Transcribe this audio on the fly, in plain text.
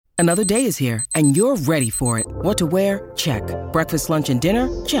Another day is here, and you're ready for it. What to wear? Check. Breakfast, lunch, and dinner?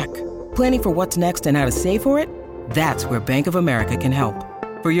 Check. Planning for what's next and how to save for it? That's where Bank of America can help.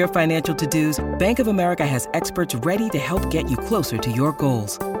 For your financial to-dos, Bank of America has experts ready to help get you closer to your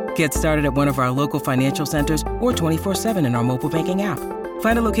goals. Get started at one of our local financial centers or 24/7 in our mobile banking app.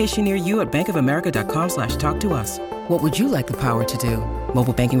 Find a location near you at bankofamerica.com/talktous. What would you like the power to do?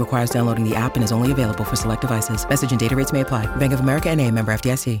 Mobile banking requires downloading the app and is only available for select devices. Message and data rates may apply. Bank of America N.A., member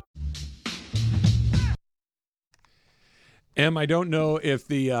FDIC. I don't know if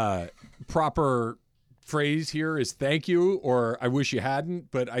the proper phrase here is thank you or I wish you hadn't,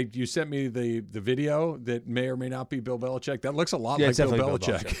 but you sent me the video that may or may not be Bill Belichick. That looks a lot like Bill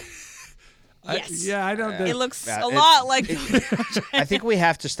Belichick. Yes. I don't think it looks a lot like Bill Belichick. I think we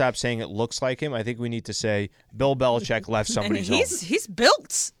have to stop saying it looks like him. I think we need to say Bill Belichick left somebody's home. He's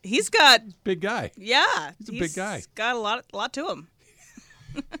built. He's got big guy. Yeah. He's a big guy. He's got a lot to him.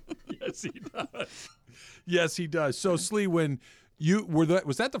 Yes, he does. Yes, he does. So, Slee, when you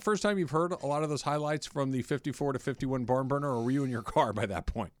was that the first time you've heard a lot of those highlights from the 54-51 barn burner, or were you in your car by that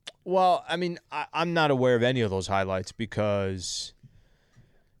point? Well, I mean, I'm not aware of any of those highlights because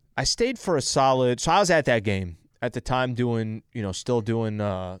I stayed for a solid. So I was at that game at the time, still doing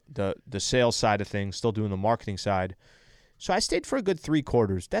the sales side of things, still doing the marketing side. So I stayed for a good 3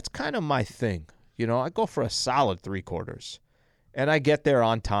 quarters. That's kind of my thing. I go for a solid 3 quarters, and I get there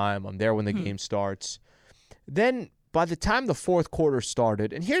on time. I'm there when the game starts. Then by the time the 4th quarter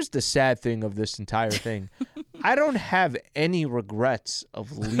started, and here's the sad thing of this entire thing, I don't have any regrets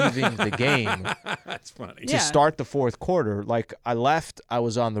of leaving the game. That's funny. To start the 4th quarter. Like, I left, I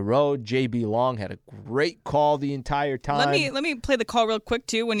was on the road. JB Long had a great call the entire time. Let me play the call real quick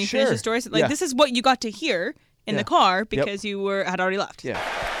too when you finish the story. This is what you got to hear in the car because you had already left. Yeah.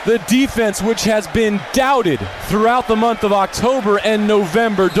 The defense, which has been doubted throughout the month of October and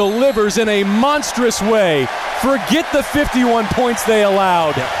November, delivers in a monstrous way. Forget the 51 points they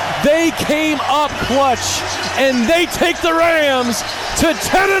allowed. They came up clutch, and they take the Rams to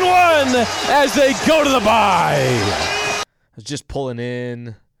 10-1 as they go to the bye. I was just pulling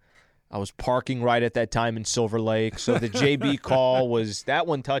in. I was parking right at that time in Silver Lake, so the JB call that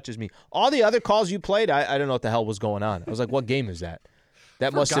one touches me. All the other calls you played, I don't know what the hell was going on. I was like, what game is that?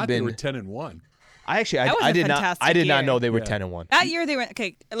 That must have been. They were 10-1. I did not know they were 10-1. That year they were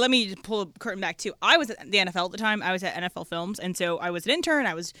okay. Let me just pull a curtain back too. I was at the NFL at the time. I was at NFL Films, and so I was an intern.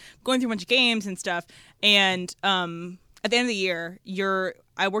 I was going through a bunch of games and stuff. And at the end of the year,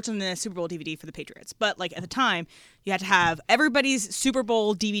 I worked on the Super Bowl DVD for the Patriots. But like at the time, you had to have everybody's Super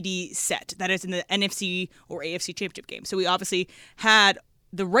Bowl DVD set that is in the NFC or AFC Championship game. So we obviously had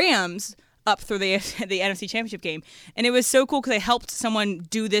the Rams up through the NFC Championship game. And it was so cool because I helped someone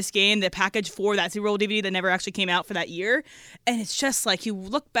do this game, the package for that Super Bowl DVD that never actually came out for that year. And it's just like you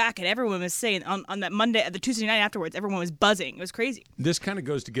look back and everyone was saying on that Monday, the Tuesday night afterwards, everyone was buzzing. It was crazy. This kind of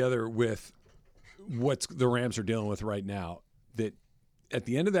goes together with what the Rams are dealing with right now, that at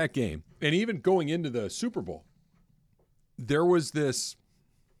the end of that game, and even going into the Super Bowl, there was this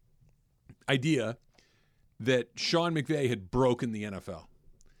idea that Sean McVay had broken the NFL.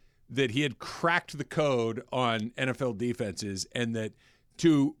 That he had cracked the code on NFL defenses, and that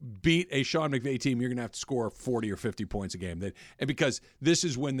to beat a Sean McVay team, you're going to have to score 40 or 50 points a game. And because this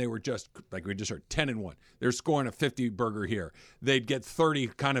is when they were just, like we just heard, 10-1. They're scoring a 50-burger here. They'd get 30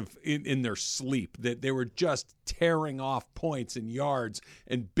 kind of in their sleep. That they were just tearing off points and yards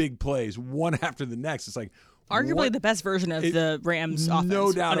and big plays, one after the next. It's like, arguably the best version of the Rams offense.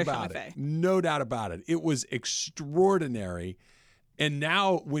 No doubt about it. No doubt about it. It was extraordinary. And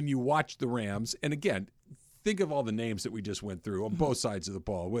now when you watch the Rams, and again, think of all the names that we just went through on both sides of the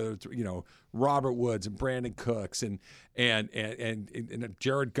ball, whether it's Robert Woods and Brandon Cooks and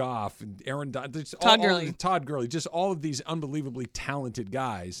Jared Goff and Aaron Todd Gurley, just all of these unbelievably talented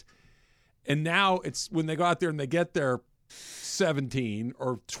guys. And now it's when they go out there and they get their 17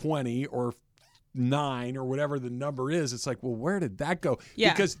 or 20 or 9 or whatever the number is, it's like, well, where did that go?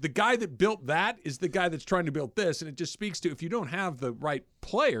 Yeah. Because the guy that built that is the guy that's trying to build this, and it just speaks to, if you don't have the right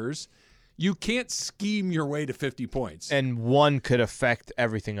players, you can't scheme your way to 50 points. And one could affect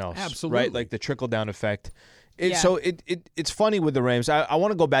everything else. Absolutely. Right? Like the trickle-down effect. So it's funny with the Rams. I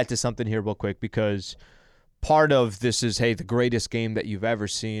want to go back to something here real quick because part of this is, hey, the greatest game that you've ever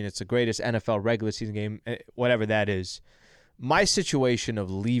seen. It's the greatest NFL regular season game, whatever that is. My situation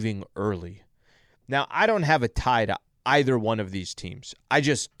of leaving early. Now, I don't have a tie to either one of these teams. I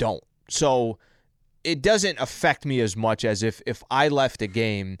just don't. So it doesn't affect me as much as if I left a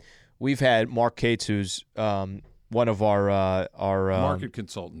game. We've had Mark Cates, who's one of our market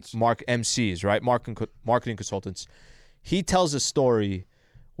consultants, MCs, right? Marketing consultants. He tells a story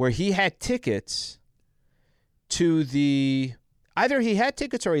where he had tickets to either he had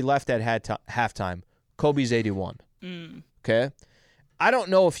tickets or he left at halftime. Kobe's 81. Okay? I don't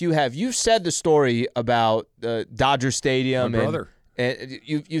know if you've said the story about Dodger Stadium. My brother. And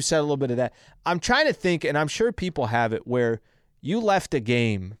you said a little bit of that. I'm trying to think, and I'm sure people have it, where you left a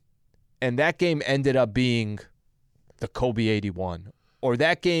game and that game ended up being the Kobe 81, or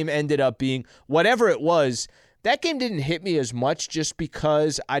that game ended up being whatever it was. That game didn't hit me as much just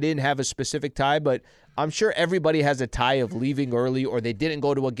because I didn't have a specific tie, but I'm sure everybody has a tie of leaving early or they didn't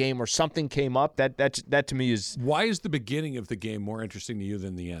go to a game or something came up. That to me is... Why is the beginning of the game more interesting to you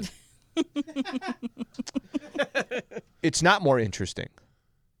than the end? It's not more interesting.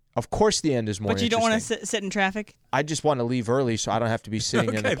 Of course the end is more interesting. But you don't want to sit in traffic? I just want to leave early so I don't have to be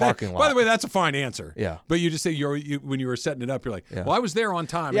sitting in the parking lot. By the way, that's a fine answer. Yeah. But you just say when you were setting it up, you're like, well, I was there on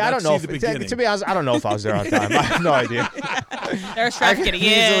time. Yeah, I don't know. To be honest, I don't know if I was there on time. I have no idea. There's traffic getting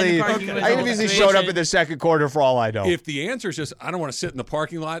in. I could have easily showed up in the second quarter for all I know. If the answer is just, I don't want to sit in the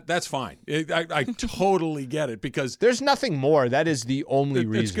parking lot, that's fine. I totally get it because there's nothing more. That is the only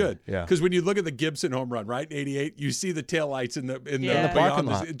reason. It's good. Yeah. Because when you look at the Gibson home run, right, in 88, you see the taillights in the parking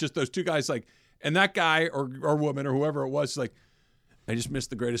lot. Just those two guys like, and that guy or woman or whoever it was, like, I just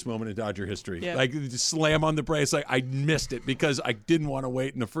missed the greatest moment in Dodger history. Yeah. Like, just slam on the brakes. Like, I missed it because I didn't want to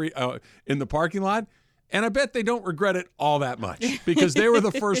wait in the parking lot. And I bet they don't regret it all that much because they were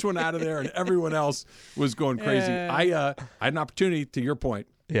the first one out of there and everyone else was going crazy. I had an opportunity, to your point,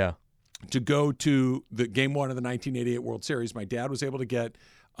 to go to the Game 1 of the 1988 World Series. My dad was able to get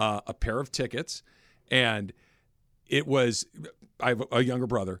a pair of tickets, and it was – I have a younger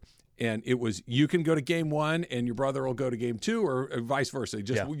brother. And it was, you can go to Game 1 and your brother will go to Game 2 or vice versa.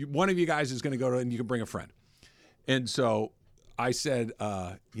 Just one of you guys is going to go to, and you can bring a friend. And so I said,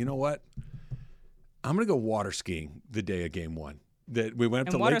 you know what? I'm going to go water skiing the day of Game 1. That we went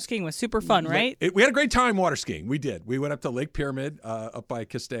up to water skiing was super fun, right? We had a great time water skiing. We did. We went up to Lake Pyramid up by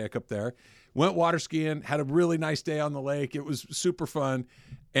Castaic up there. Went water skiing, had a really nice day on the lake. It was super fun.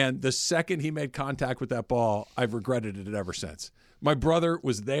 And the second he made contact with that ball, I've regretted it ever since. My brother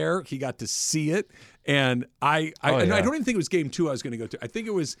was there. He got to see it. And I don't even think it was Game 2 I was going to go to. I think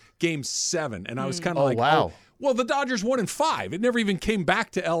it was Game 7. And I was kind of like, wow. Well, the Dodgers won in 5. It never even came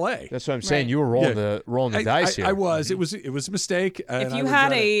back to L.A. That's what I'm saying. Right. You were rolling the dice here. I was. It was a mistake.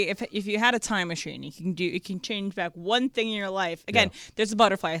 If you had a time machine, you can change back one thing in your life. Again, there's a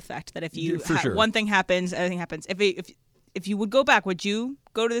butterfly effect that if one thing happens, everything happens. If you would go back, would you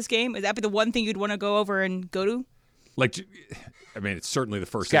go to this game? Would that be the one thing you'd want to go over and go to? Like, I mean, it's certainly the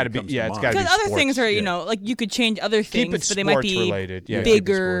first thing that comes to mind. It's got to be because other sports. things are, like you could change other things, but they might be related.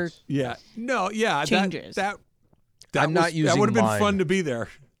 bigger. Changes. That would have been fun to be there.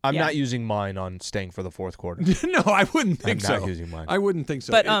 I'm not using mine on staying for the fourth quarter. No, I wouldn't think so. I'm not using mine. I wouldn't think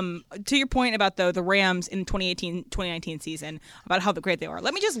so. But to your point about the Rams in 2018-2019 season, about how great they are,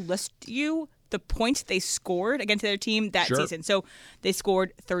 let me just list you the points they scored against their team that season. So they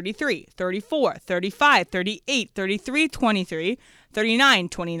scored 33, 34, 35, 38, 33, 23, 39,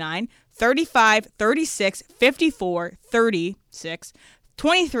 29, 35, 36, 54, 36,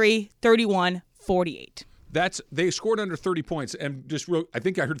 23, 31, 48. They scored under 30 points and just wrote, I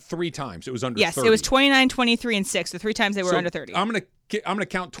think I heard 3 times it was under 30. Yes, it was 29, 23, and 6. The 3 times they were under 30. I'm gonna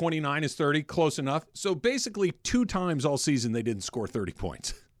count 29 as 30, close enough. So basically 2 times all season they didn't score 30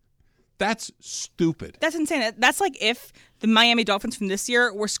 points. That's stupid. That's insane. That's like if the Miami Dolphins from this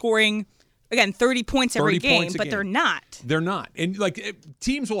year were scoring, again, 30 points every game, but they're not. They're not. And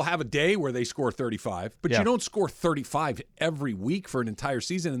teams will have a day where they score 35, but you don't score 35 every week for an entire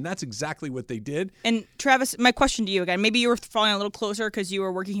season, and that's exactly what they did. And Travis, my question to you again, maybe you were following a little closer because you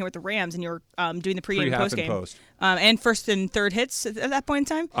were working here with the Rams and you were doing the pre and post game. And first and third hits at that point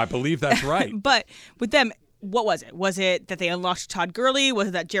in time? I believe that's right. But with them, what was it? Was it that they unlocked Todd Gurley? Was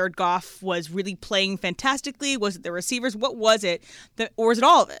it that Jared Goff was really playing fantastically? Was it the receivers? What was it? Or was it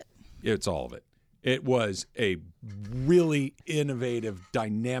all of it? It's all of it. It was a really innovative,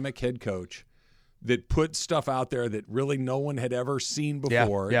 dynamic head coach that put stuff out there that really no one had ever seen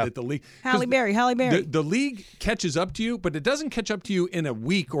before. Yeah. That the league, Halle Berry. The league catches up to you, but it doesn't catch up to you in a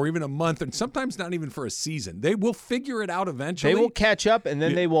week or even a month, and sometimes not even for a season. They will figure it out eventually. They will catch up, and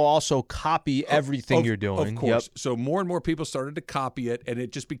then they will also copy everything you're doing. Of course. Yep. So more and more people started to copy it, and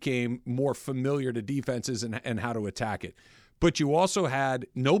it just became more familiar to defenses and how to attack it. But you also had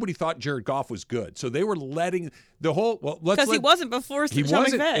nobody thought Jared Goff was good, so they were letting the whole because he wasn't before Sean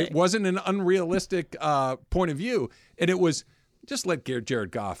McVay. It wasn't an unrealistic point of view, and it was just let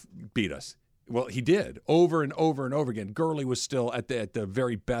Jared Goff beat us. Well, he did over and over and over again. Gurley was still at the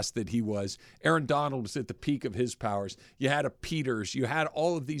very best that he was. Aaron Donald was at the peak of his powers. You had a Peters. You had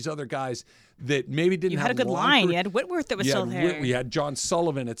all of these other guys that maybe didn't have You had a good line. You had Whitworth that was still there. We had John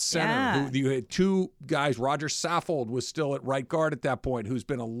Sullivan at center. Yeah. You had two guys. Roger Saffold was still at right guard at that point, who's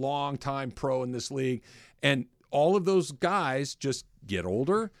been a long-time pro in this league. And all of those guys just get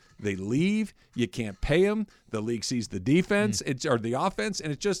older. They leave. You can't pay them. The league sees the defense or the offense,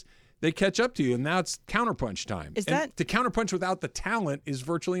 and it just – they catch up to you, and now it's counterpunch time. To counterpunch without the talent is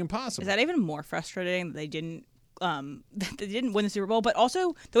virtually impossible. Is that even more frustrating that they didn't win the Super Bowl, but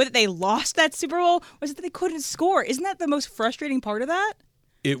also the way that they lost that Super Bowl was that they couldn't score? Isn't that the most frustrating part of that?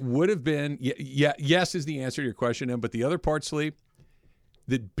 It would have been yes is the answer to your question, but the other part, Sleep,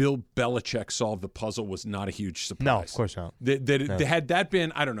 that Bill Belichick solved the puzzle was not a huge surprise. No, of course not. Had that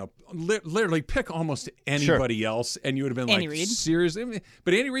been, I don't know, literally pick almost anybody else, and you would have been Andy like, Reid. seriously?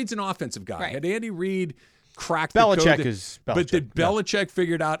 But Andy Reid's an offensive guy. Right. Had Andy Reid cracked Belichick the code, is Belichick. But did Belichick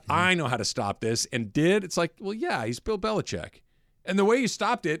figured out, I know how to stop this, and did? It's like, well, yeah, he's Bill Belichick. And the way you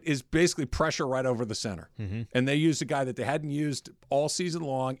stopped it is basically pressure right over the center. And they used a guy that they hadn't used all season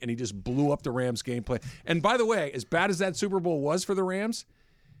long, and he just blew up the Rams' gameplay. And by the way, as bad as that Super Bowl was for the Rams,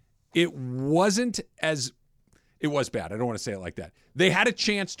 it was bad. I don't want to say it like that. They had a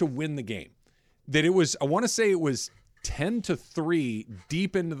chance to win the game. I want to say it was 10-3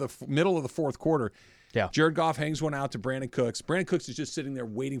 deep into the middle of the fourth quarter. Yeah. Jared Goff hangs one out to Brandon Cooks. Brandon Cooks is just sitting there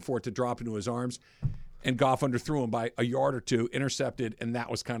waiting for it to drop into his arms. And Goff underthrew him by a yard or two, intercepted, and that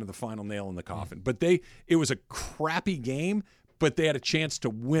was kind of the final nail in the coffin. But it was a crappy game, but they had a chance to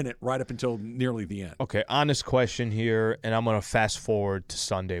win it right up until nearly the end. Okay, honest question here, and I'm going to fast forward to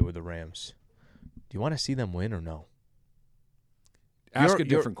Sunday with the Rams. Do you want to see them win or no? Ask a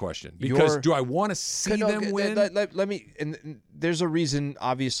different question. Because do I want to see them win? Let me. And there's a reason,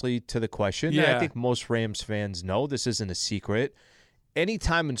 obviously, to the question. Yeah. I think most Rams fans know this isn't a secret.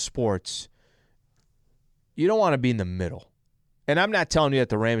 Anytime in sports, you don't want to be in the middle. And I'm not telling you that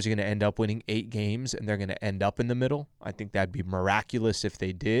the Rams are going to end up winning 8 games and they're going to end up in the middle. I think that'd be miraculous if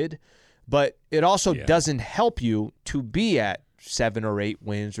they did. But it also doesn't help you to be at 7 or 8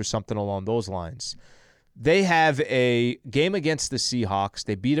 wins or something along those lines. They have a game against the Seahawks.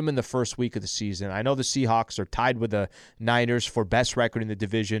 They beat them in the first week of the season. I know the Seahawks are tied with the Niners for best record in the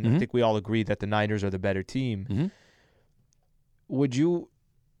division. I think we all agree that the Niners are the better team. Would you...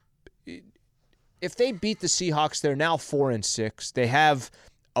 If they beat the Seahawks, they're now 4-6. They have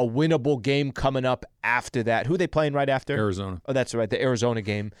a winnable game coming up after that. Who are they playing right after? Arizona. Oh, that's right, the Arizona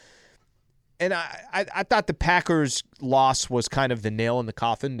game. And I thought the Packers' loss was kind of the nail in the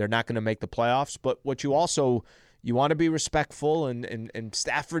coffin. They're not going to make the playoffs. But what you want to be respectful, and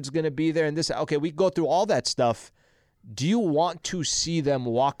Stafford's going to be there. And this, okay, we go through all that stuff. Do you want to see them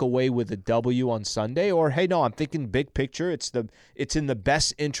walk away with a W on Sunday? Or, hey, no, I'm thinking big picture. It's in the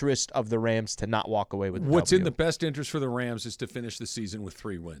best interest of the Rams to not walk away with a What's W. in the best interest for the Rams is to finish the season with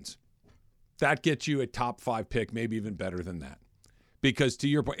 3 wins. That gets you a top 5 pick, maybe even better than that. Because to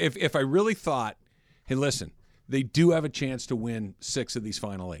your point, if I really thought, hey, listen, they do have a chance to win 6 of these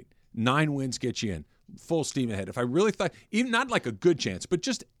final 8. 9 wins get you in. Full steam ahead. If I really thought, even not like a good chance, but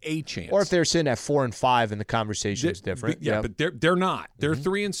just a chance. Or if they're sitting at 4-5 and the conversation is different. Yeah, but they're not. They're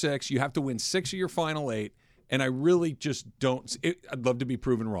 3-6. You have to win 6 of your final 8. And I really just don't. I'd love to be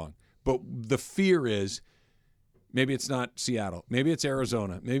proven wrong. But the fear is maybe it's not Seattle. Maybe it's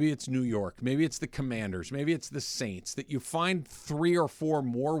Arizona. Maybe it's New York. Maybe it's the Commanders. Maybe it's the Saints. That you find 3 or 4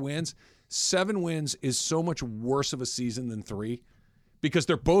 more wins. 7 wins is so much worse of a season than 3. Because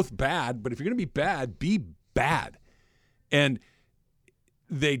they're both bad, but if you're going to be bad. And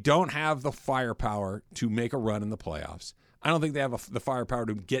they don't have the firepower to make a run in the playoffs. I don't think they have the firepower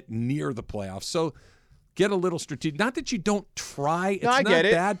to get near the playoffs. So get a little strategic. Not that you don't try. It's I not get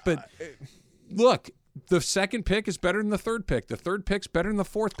it. bad, but look, the second pick is better than the third pick. The third pick's better than the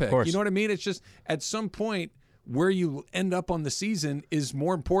fourth pick. You know what I mean? It's just at some point where you end up on the season is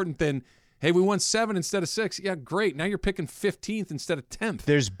more important than – hey, we won 7 instead of 6. Yeah, great. Now you're picking 15th instead of 10th.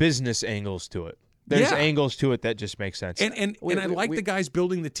 There's business angles to it. There's angles to it that just make sense. And I like the guys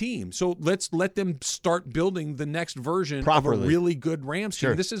building the team. So let's let them start building the next version properly. Of a really good Rams team.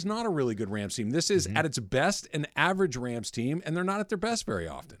 Sure. This is not a really good Rams team. This is at its best an average Rams team, and they're not at their best very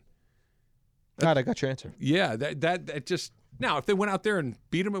often. God, I got your answer. Yeah, that just now if they went out there and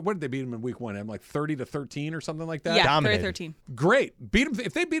beat them, what did they beat them in week 1? Like 30-13 or something like that. Yeah, Dominated. 30-13. Great, beat them.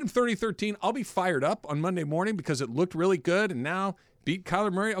 If they beat them 30-13, I'll be fired up on Monday morning because it looked really good. And now beat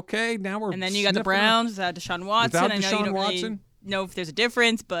Kyler Murray. Okay, now we're And then you got the sniffing around. Browns, Deshaun Watson. Without I know Deshaun you don't Watson. really know if there's a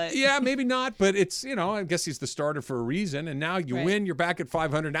difference, but Yeah, maybe not, but it's I guess he's the starter for a reason. And now you Right. win. You're back at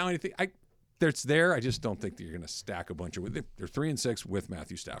 500 now. that's there. I just don't think that you're going to stack a bunch of. They're 3-6 with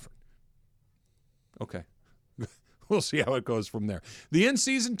Matthew Stafford. Okay, we'll see how it goes from there. The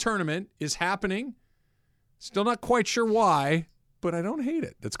in-season tournament is happening. Still not quite sure why, but I don't hate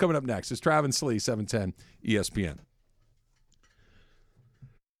it. That's coming up next. It's Travis Lee, 710 ESPN.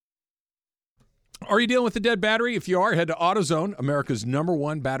 Are you dealing with a dead battery? If you are, head to AutoZone, America's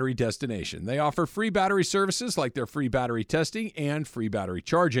 #1 battery destination. They offer free battery services like their free battery testing and free battery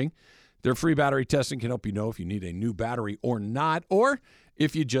charging. Their free battery testing can help you know if you need a new battery or not, or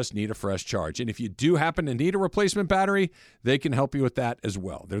if you just need a fresh charge. And if you do happen to need a replacement battery, they can help you with that as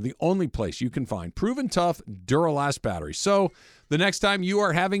well. They're the only place you can find proven tough, Duralast batteries. So the next time you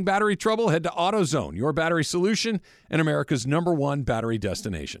are having battery trouble, head to AutoZone, your battery solution and America's #1 battery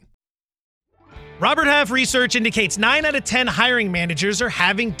destination. Robert Half research indicates 9 out of 10 hiring managers are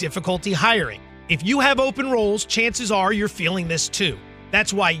having difficulty hiring. If you have open roles, chances are you're feeling this too.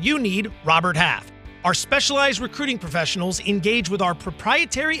 That's why you need Robert Half. Our specialized recruiting professionals engage with our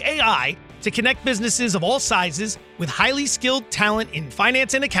proprietary AI to connect businesses of all sizes with highly skilled talent in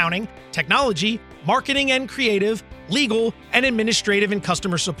finance and accounting, technology, marketing and creative, legal, and administrative and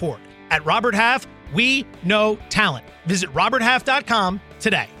customer support. At Robert Half, we know talent. Visit roberthalf.com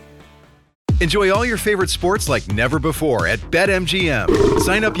today. Enjoy all your favorite sports like never before at BetMGM.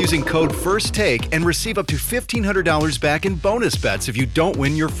 Sign up using code FIRSTTAKE and receive up to $1,500 back in bonus bets if you don't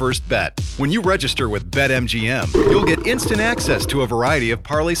win your first bet. When you register with BetMGM, you'll get instant access to a variety of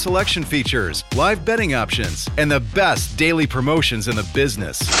parlay selection features, live betting options, and the best daily promotions in the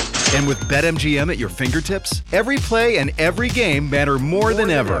business. And with BetMGM at your fingertips, every play and every game matter more than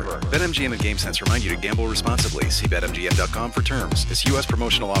ever. BetMGM and GameSense remind you to gamble responsibly. See BetMGM.com for terms. This U.S.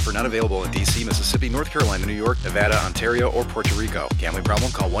 promotional offer not available in D.C., Mississippi, North Carolina, New York, Nevada, Ontario, or Puerto Rico. Gambling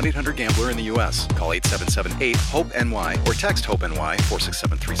problem? Call 1-800-GAMBLER in the U.S. Call 877-8-HOPE-NY or text HOPE-NY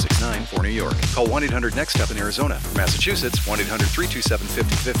 467-369 for New York. Call 1-800-NEXT-STEP in Arizona. For Massachusetts,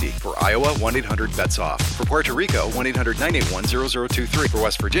 1-800-327-5050. For Iowa, 1-800-BETS-OFF. For Puerto Rico, 1-800-981-0023. For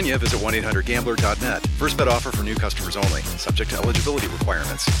West Virginia, visit 1-800-GAMBLER.net. First bet offer for new customers only. Subject to eligibility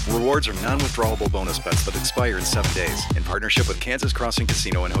requirements. Rewards are non-withdrawable bonus bets that expire in 7 days. In partnership with Kansas Crossing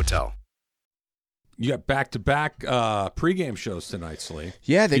Casino and Hotel. You got back-to-back pregame shows tonight, Slee.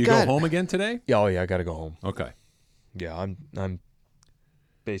 Yeah, they Do you got. go home again today? Yeah, oh yeah, I got to go home. Okay. Yeah, I'm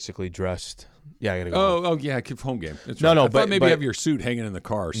basically dressed. Yeah, I got to go. Oh yeah, home game. That's No, right. no, I thought but- maybe but- have your suit hanging in the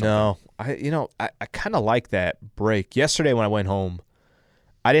car or something. No, I kind of like that break. Yesterday when I went home,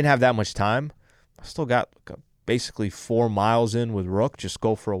 I didn't have that much time. I still got basically 4 miles in with Rook. Just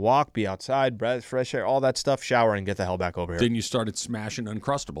go for a walk, be outside, breath fresh air, all that stuff, shower, and get the hell back over here. Then you started smashing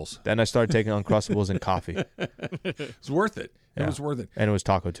Uncrustables. Then I started taking Uncrustables and coffee. It's worth it. It Yeah. was worth it. And it was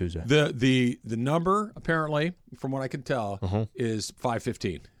Taco Tuesday. The number, apparently, from what I can tell, is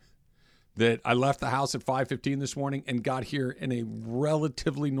 5:15. That I left the house at 5:15 this morning and got here in a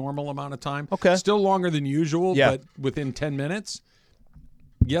relatively normal amount of time. Okay. Still longer than usual, Yeah. but within 10 minutes.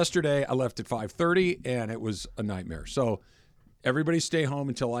 Yesterday, I left at 5:30, and it was a nightmare. So everybody stay home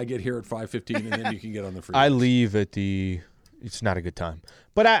until I get here at 5:15, and then you can get on the freeway. I leave at it's not a good time.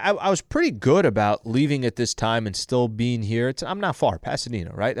 But I was pretty good about leaving at this time and still being here. I'm not far. Pasadena,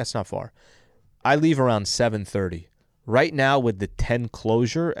 right? That's not far. I leave around 7:30. Right now with the 10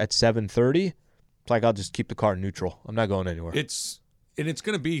 closure at 7:30, it's like I'll just keep the car neutral. I'm not going anywhere. It's going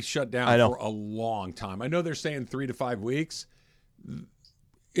to be shut down I know. for a long time. I know they're saying 3 to 5 weeks.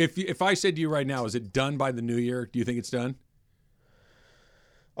 If I said to you right now, is it done by the new year? Do you think it's done?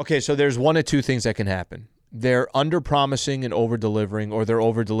 Okay, so there's one of two things that can happen. They're under-promising and over-delivering, or they're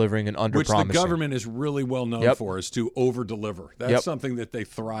over-delivering and under-promising. Which the government is really well known for, is to over-deliver. That's something that they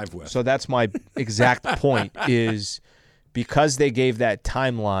thrive with. So that's my exact point, is because they gave that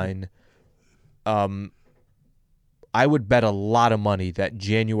timeline, I would bet a lot of money that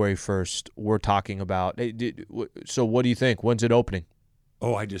January 1st we're talking about. So what do you think? When's it opening?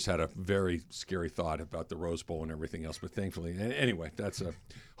 Oh, I just had a very scary thought about the Rose Bowl and everything else, but thankfully, anyway,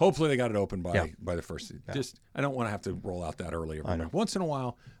 hopefully they got it open by the first. Just I don't want to have to roll out that early. Once in a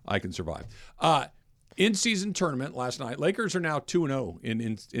while, I can survive. In-season tournament last night. Lakers are now 2-0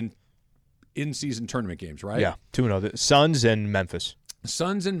 in in-season tournament games, right? Yeah, 2-0. The Suns and Memphis.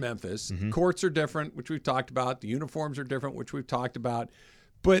 Suns and Memphis. Courts are different, which we've talked about. The uniforms are different, which we've talked about.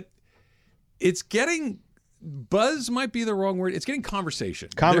 But it's getting buzz might be the wrong word. It's getting conversation.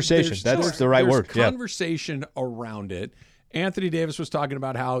 Conversation. That's the right word. There's conversation around it. Anthony Davis was talking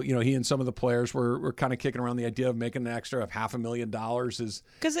about how, he and some of the players were kind of kicking around the idea of making an extra of $500,000 is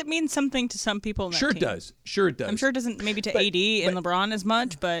because it means something to some people in that Sure team. It does. Sure it does. I'm sure it doesn't maybe to AD and LeBron as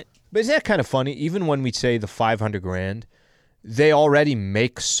much, but isn't that kind of funny? Even when we say the $500,000, they already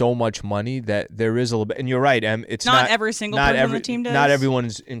make so much money that there is a little bit. And you're right, Em. It's not every single person on the team does. Not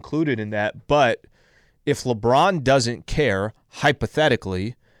everyone's included in that. But if LeBron doesn't care,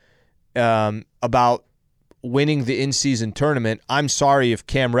 hypothetically, about winning the in-season tournament, I'm sorry if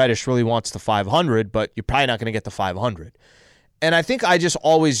Cam Reddish really wants the 500, but you're probably not going to get the 500. And I think I just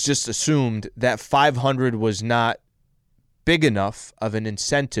always just assumed that 500 was not big enough of an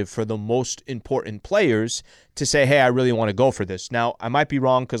incentive for the most important players to say, hey, I really want to go for this. Now, I might be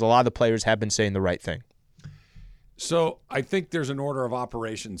wrong because a lot of the players have been saying the right thing. So I think there's an order of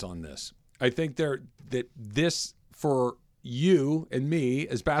operations on this. I think that this, for you and me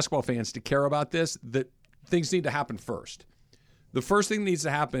as basketball fans to care about this, that things need to happen first. The first thing that needs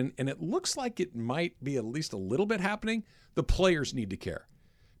to happen, and it looks like it might be at least a little bit happening, the players need to care.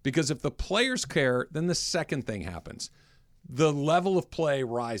 Because if the players care, then the second thing happens. The level of play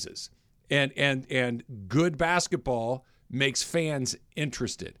rises, and good basketball makes fans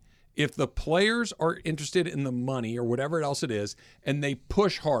interested. If the players are interested in the money or whatever else it is, and they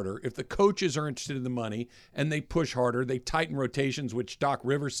push harder, if the coaches are interested in the money and they push harder, they tighten rotations, which Doc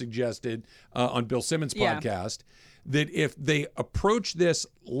Rivers suggested on Bill Simmons' podcast, that if they approach this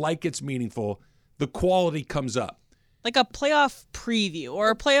like it's meaningful, the quality comes up. Like a playoff preview or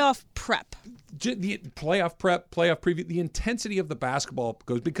a playoff prep. The playoff prep, playoff preview, the intensity of the basketball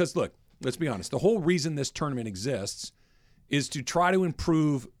goes, because look, let's be honest, the whole reason this tournament exists is to try to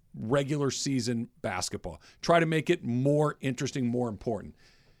improve regular season basketball, try to make it more interesting, more important,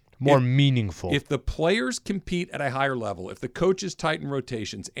 more meaningful. If the players compete at a higher level, if the coaches tighten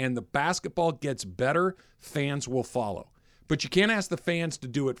rotations and the basketball gets better, fans will follow. But you can't ask the fans to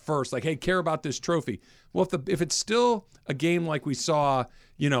do it first, like, hey, care about this trophy. Well, if it's still a game like we saw,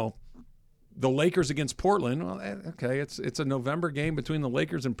 the Lakers against Portland, well, okay, it's a November game between the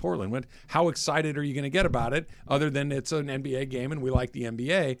Lakers and Portland. How excited are you going to get about it, other than it's an NBA game and we like the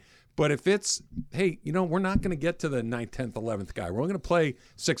NBA? But if it's, hey, we're not going to get to the 9th, 10th, 11th guy. We're only going to play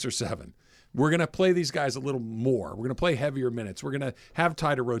 6 or 7. We're going to play these guys a little more. We're going to play heavier minutes. We're going to have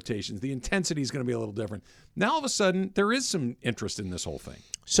tighter rotations. The intensity is going to be a little different. Now, all of a sudden, there is some interest in this whole thing.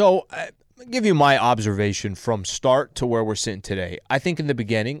 So I'll give you my observation from start to where we're sitting today. I think in the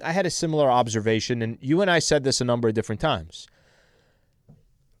beginning, I had a similar observation, and you and I said this a number of different times.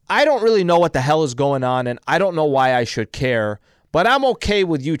 I don't really know what the hell is going on, and I don't know why I should care, but I'm okay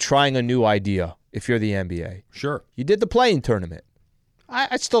with you trying a new idea if you're the NBA. Sure. You did the play-in tournament.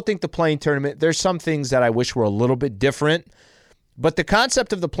 I still think the play-in tournament, there's some things that I wish were a little bit different, but the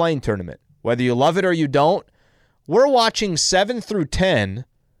concept of the play-in tournament, whether you love it or you don't, we're watching 7 through 10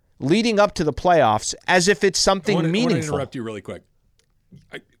 leading up to the playoffs as if it's something meaningful. I want to interrupt you really quick.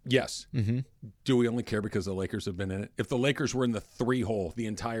 Yes. Mm-hmm. Do we only care because the Lakers have been in it? If the Lakers were in the 3-hole the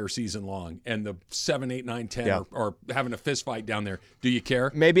entire season long and the 7, 8, 9, 10 are having a fist fight down there, do you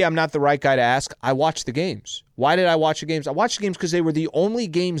care? Maybe I'm not the right guy to ask. I watched the games. Why did I watch the games? I watched the games because they were the only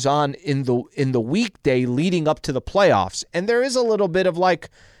games on in the weekday leading up to the playoffs. And there is a little bit of like,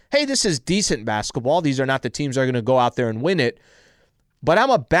 hey, this is decent basketball. These are not the teams that are going to go out there and win it. But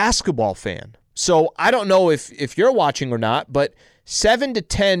I'm a basketball fan. So I don't know if you're watching or not, but 7 to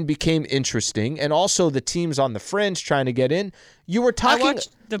 10 became interesting, and also the teams on the fringe trying to get in. You were talking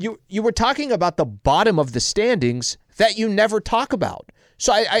you were talking about the bottom of the standings that you never talk about.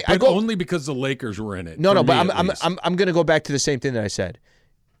 So I go only because the Lakers were in it. No, but I'm going to go back to the same thing that I said.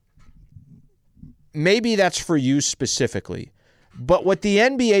 Maybe that's for you specifically, but what the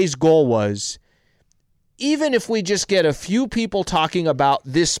NBA's goal was, even if we just get a few people talking about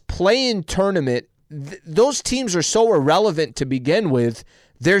this play-in tournament, those teams are so irrelevant to begin with.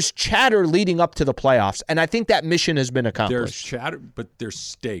 There's chatter leading up to the playoffs, and I think that mission has been accomplished. There's chatter, but there's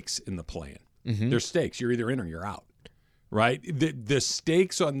stakes in the play-in. Mm-hmm. There's stakes. You're either in or you're out, right? The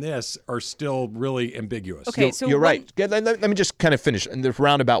stakes on this are still really ambiguous. Okay, you're right. Let me just kind of finish in the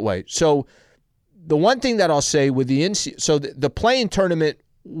roundabout way. So the one thing that I'll say with the play-in tournament,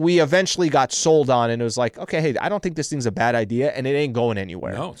 we eventually got sold on, and it was like, okay, hey, I don't think this thing's a bad idea, and it ain't going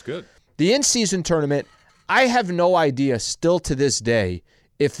anywhere. No, it's good. The in-season tournament, I have no idea still to this day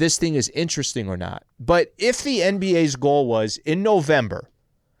if this thing is interesting or not. But if the NBA's goal was in November,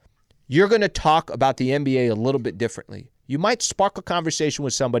 you're going to talk about the NBA a little bit differently. You might spark a conversation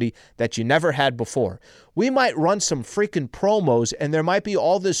with somebody that you never had before. We might run some freaking promos, and there might be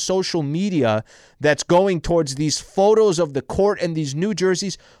all this social media that's going towards these photos of the court and these new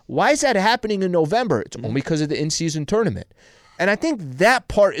jerseys. Why is that happening in November? It's only because of the in-season tournament. And I think that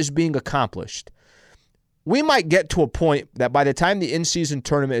part is being accomplished. We might get to a point that by the time the in-season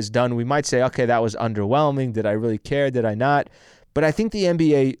tournament is done, we might say, okay, that was underwhelming. Did I really care? Did I not? But I think the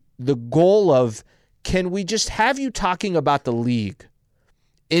NBA, the goal of can we just have you talking about the league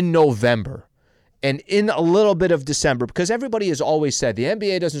in November and in a little bit of December? Because everybody has always said the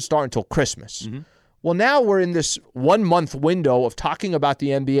NBA doesn't start until Christmas. Mm-hmm. Well, now we're in this 1 month window of talking about the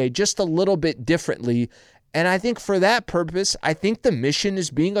NBA just a little bit differently. And I think for that purpose, I think the mission is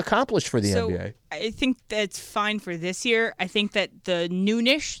being accomplished for the NBA. I think that's fine for this year. I think that the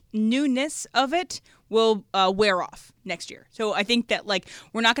newness of it will wear off next year. So I think that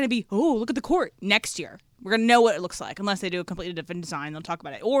we're not going to be, oh, look at the court next year. We're going to know what it looks like unless they do a completely different design. They'll talk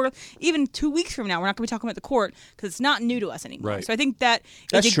about it. Or even 2 weeks from now, we're not going to be talking about the court because it's not new to us anymore. Right. So I think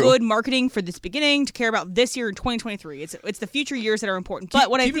that's good marketing for this beginning to care about this year in 2023. It's the future years that are important. But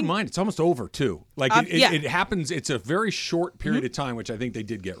keep in mind, it's almost over too. It happens. It's a very short period of time, which I think they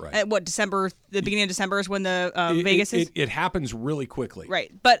did get right. At December? The beginning of December is when the Vegas is? It happens really quickly.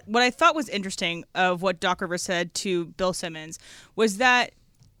 Right. But what I thought was interesting of what Doc Rivers said to Bill Simmons was that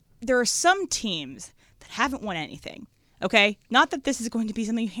there are some teams that haven't won anything. Okay, not that this is going to be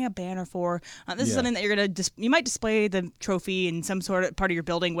something you hang a banner for. This is something that you're gonna you might display the trophy in some sort of part of your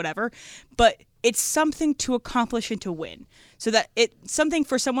building, whatever. But it's something to accomplish and to win. So that it's something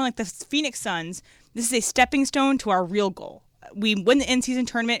for someone like the Phoenix Suns. This is a stepping stone to our real goal. We win the in-season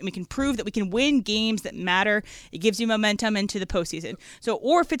tournament, and we can prove that we can win games that matter. It gives you momentum into the postseason. So,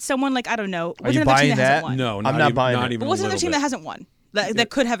 or if it's someone like, I don't know, are you buying that? No, I'm not buying it. But what's another team that hasn't won? That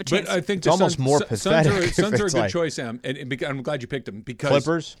could have a chance. But I think it's almost more pathetic. Suns are a good choice, Sam, and I'm glad you picked them because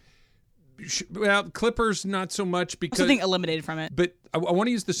Clippers. Well, Clippers not so much because something eliminated from it. But I want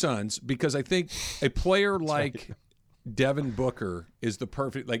to use the Suns because I think a player like Devin Booker is the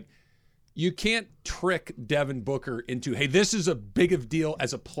perfect You can't trick Devin Booker into, hey, this is a big of deal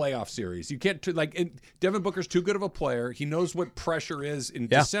as a playoff series. You can't Devin Booker's too good of a player. He knows what pressure is in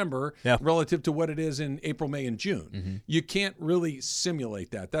December relative to what it is in April, May, and June. Mm-hmm. You can't really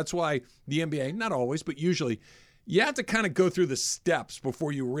simulate that. That's why the NBA, not always, but usually, you have to kind of go through the steps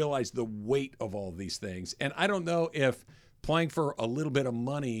before you realize the weight of all these things. And I don't know if playing for a little bit of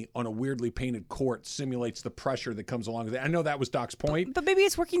money on a weirdly painted court simulates the pressure that comes along with it. I know that was Doc's point. But maybe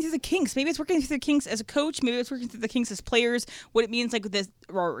it's working through the kinks. Maybe it's working through the kinks as a coach. Maybe it's working through the kinks as players. What it means with this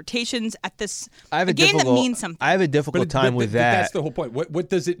rotations at this game that means something. I have a difficult time with that. But that's the whole point. What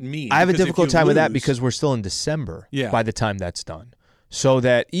does it mean? I have a difficult time with that because we're still in December by the time that's done. So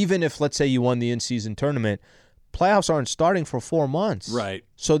that even if, let's say, you won the in-season tournament, playoffs aren't starting for 4 months. Right.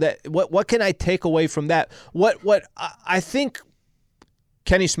 So that what can I take away from that? What I think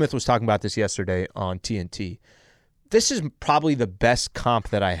Kenny Smith was talking about this yesterday on TNT. This is probably the best comp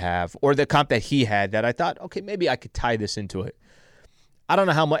that I have, or the comp that he had that I thought, okay, maybe I could tie this into it. I don't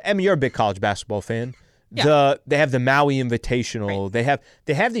know how much. I mean, you're a big college basketball fan. Yeah. They have the Maui Invitational. Right.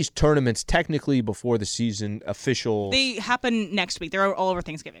 They have these tournaments technically before the season official. They happen next week. They're all over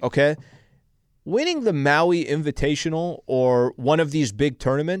Thanksgiving. Okay. Winning the Maui Invitational or one of these big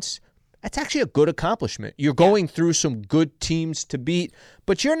tournaments, that's actually a good accomplishment. You're going through some good teams to beat,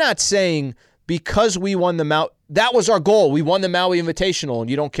 but you're not saying because we won the Maui, that was our goal. We won the Maui Invitational, and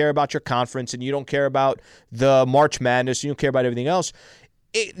you don't care about your conference, and you don't care about the March Madness, and you don't care about everything else.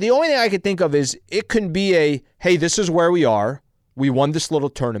 The only thing I could think of is it can be hey, this is where we are. We won this little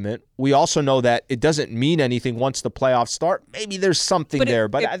tournament. We also know that it doesn't mean anything once the playoffs start. Maybe there's something there,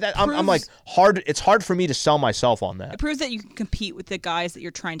 but I'm like hard. It's hard for me to sell myself on that. It proves that you can compete with the guys that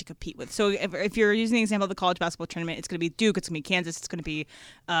you're trying to compete with. So if you're using the example of the college basketball tournament, it's going to be Duke, it's going to be Kansas, it's going to be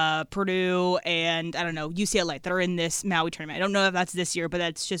Purdue, and I don't know, UCLA that are in this Maui tournament. I don't know if that's this year, but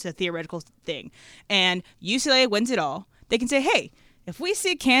that's just a theoretical thing. And UCLA wins it all. They can say, hey, if we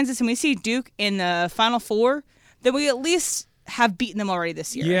see Kansas and we see Duke in the Final Four, then we at least have beaten them already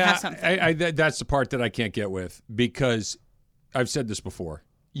this year. Yeah, and have something. That's the part that I can't get with because I've said this before.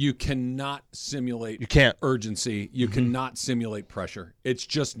 You cannot simulate urgency. You cannot simulate pressure. It's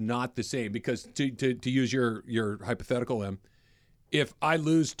just not the same because to use your hypothetical, M, if I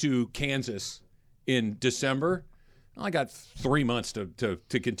lose to Kansas in December, I got 3 months to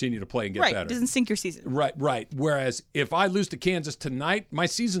continue to play and get better. Right, it doesn't sink your season. Right. Whereas if I lose to Kansas tonight, my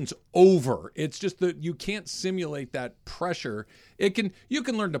season's over. It's just that you can't simulate that pressure. You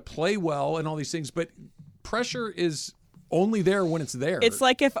can learn to play well and all these things, but pressure is only there when it's there. It's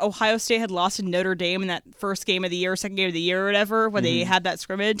like if Ohio State had lost to Notre Dame in that first game of the year, second game of the year or whatever, when they had that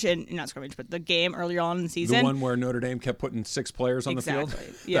scrimmage, and not scrimmage, but the game earlier on in the season. The one where Notre Dame kept putting 6 players on the field?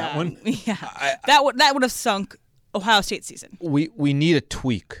 Yeah. That one? Yeah. That would have sunk Ohio State season. We need a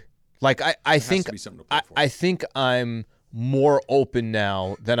tweak. Like I think I'm more open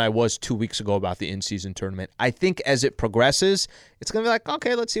now than I was 2 weeks ago about the in-season tournament. I think as it progresses, it's going to be like,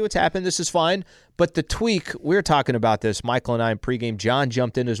 okay, let's see what's happened. This is fine. But the tweak, we were talking about this, Michael and I in pregame. John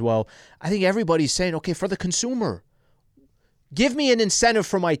jumped in as well. I think everybody's saying, okay, for the consumer, give me an incentive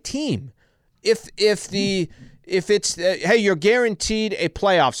for my team. If it's, hey, you're guaranteed a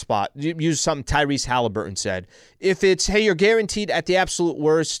playoff spot, use something Tyrese Halliburton said. If it's, hey, you're guaranteed at the absolute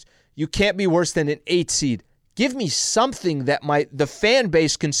worst, you can't be worse than an 8 seed. Give me something that the fan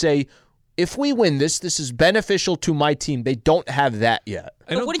base can say, if we win this is beneficial to my team. They don't have that yet.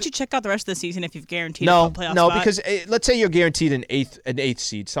 But wouldn't you check out the rest of the season if you've guaranteed a playoff spot? Because let's say you're guaranteed an eighth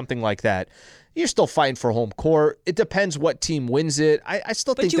seed, something like that. You're still fighting for home court. It depends what team wins it. I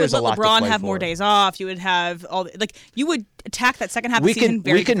still think there's a lot to play for. But you would let LeBron have more days off. You would have you would attack that second half of the season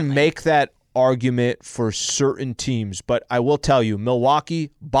very differently. We can make that argument for certain teams, but I will tell you,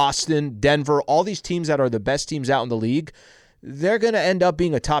 Milwaukee, Boston, Denver, all these teams that are the best teams out in the league, they're going to end up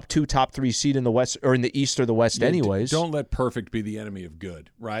being a top 2, top 3 seed in the West or in the East or the West anyways. Don't let perfect be the enemy of good,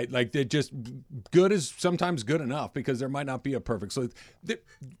 right? Like good is sometimes good enough because there might not be a perfect. So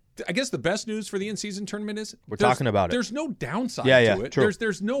I guess the best news for the in-season tournament is we're talking about it. There's no downside to it. True.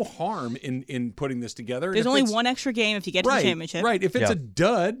 There's no harm in putting this together. There's only one extra game if you get to the championship. Right. If it's a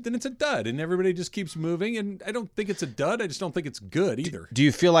dud, then it's a dud, and everybody just keeps moving. And I don't think it's a dud. I just don't think it's good either. Do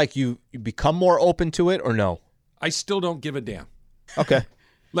you feel like you become more open to it or no? I still don't give a damn. Okay.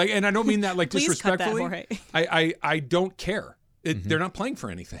 And I don't mean that Please disrespectfully. Cut that, Jorge. I don't care. They're not playing for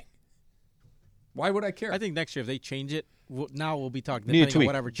anything. Why would I care? I think next year if they change it, now we'll be talking depending on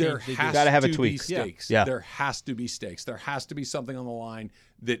whatever change they do. There gotta have a has to tweak. be stakes. Yeah. There has to be stakes. There has to be something on the line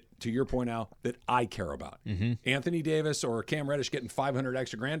that, to your point, Al, that I care about. Mm-hmm. Anthony Davis or Cam Reddish getting $500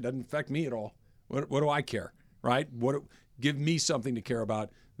 extra grand doesn't affect me at all. What do I care, right? Give me something to care about,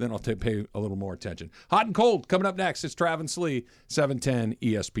 then I'll pay a little more attention. Hot and cold coming up next. It's Travis Lee, 710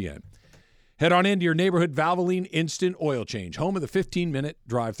 ESPN. Head on into your neighborhood Valvoline Instant Oil Change, home of the 15-minute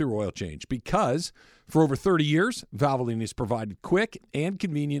drive-through oil change. Because for over 30 years, Valvoline has provided quick and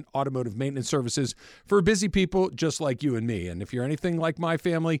convenient automotive maintenance services for busy people just like you and me. And if you're anything like my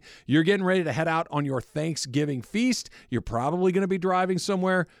family, you're getting ready to head out on your Thanksgiving feast. You're probably going to be driving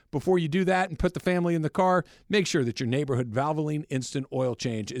somewhere. Before you do that and put the family in the car, make sure that your neighborhood Valvoline Instant Oil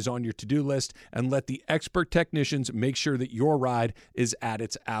Change is on your to-do list and let the expert technicians make sure that your ride is at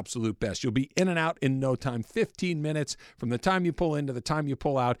its absolute best. You'll be in and out in no time, 15 minutes from the time you pull in to the time you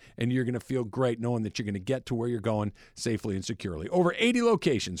pull out, and you're going to feel great knowing that you're going to get to where you're going safely and securely. Over 80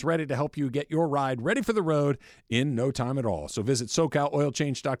 locations ready to help you get your ride ready for the road in no time at all. So visit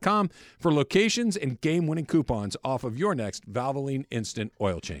SoCalOilChange.com for locations and game-winning coupons off of your next Valvoline Instant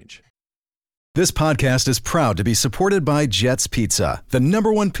Oil Change. This podcast is proud to be supported by Jets Pizza, the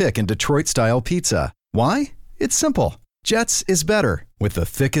 #1 pick in Detroit-style pizza. Why? It's simple. Jets is better. With the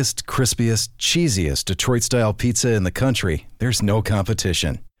thickest, crispiest, cheesiest Detroit-style pizza in the country, there's no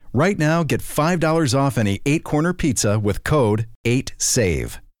competition. Right now, get $5 off any 8-corner pizza with code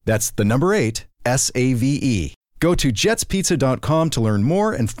 8SAVE. That's the number 8, S-A-V-E. Go to jetspizza.com to learn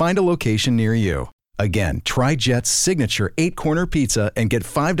more and find a location near you. Again, try Jet's signature 8-corner pizza and get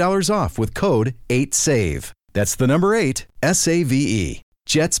 $5 off with code 8SAVE. That's the number 8, S-A-V-E.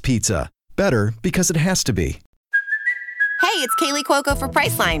 Jet's Pizza. Better because it has to be. Hey, it's Kaylee Cuoco for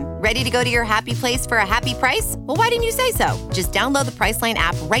Priceline. Ready to go to your happy place for a happy price? Well, why didn't you say so? Just download the Priceline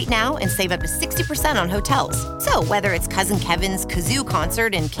app right now and save up to 60% on hotels. So whether it's Cousin Kevin's Kazoo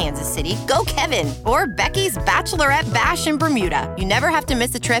Concert in Kansas City, go Kevin, or Becky's Bachelorette Bash in Bermuda, you never have to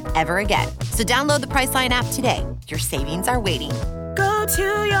miss a trip ever again. So download the Priceline app today. Your savings are waiting. Go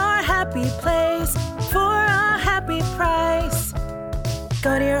to your happy place for a happy price.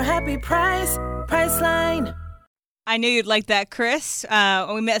 Go to your happy price, Priceline. I knew you'd like that, Chris.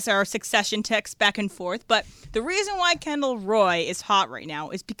 We missed our succession text back and forth. But the reason why Kendall Roy is hot right now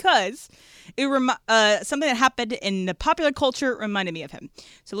is because something that happened in the popular culture reminded me of him.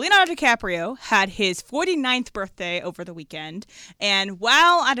 So Leonardo DiCaprio had his 49th birthday over the weekend. And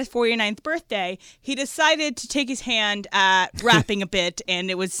while at his 49th birthday, he decided to take his hand at rapping a bit.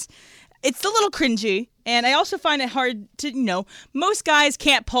 And it's a little cringy. And I also find it hard to, most guys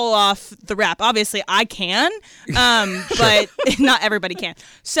can't pull off the rap. Obviously, I can, but not everybody can.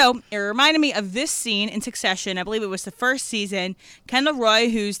 So it reminded me of this scene in Succession. I believe it was the first season. Kendall Roy,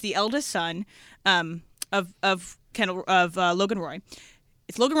 who's the eldest son of Logan Roy.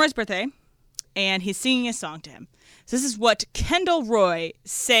 It's Logan Roy's birthday, and he's singing a song to him. So this is what Kendall Roy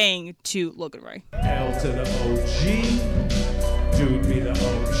sang to Logan Roy. L to the OG, dude be the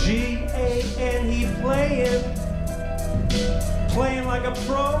OG. And he playing like a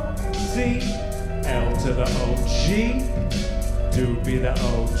pro. See, L to the OG. Dude be the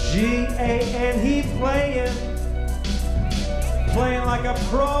OG. And he playing like a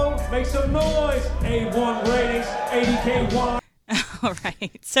pro. Make some noise. A1 ratings, ADK1. All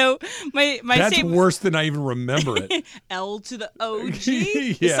right. So my That's worse than I even remember it. L to the OG.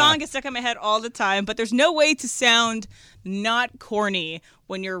 Yeah. The song gets stuck in my head all the time, but there's no way to sound not corny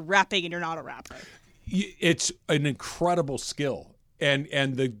when you're rapping and you're not a rapper. It's an incredible skill. And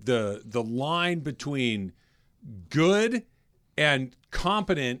the line between good and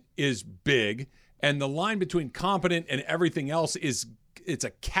competent is big, and the line between competent and everything else it's a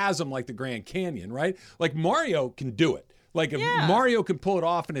chasm like the Grand Canyon, right? Like Mario can do it. Like if Mario can pull it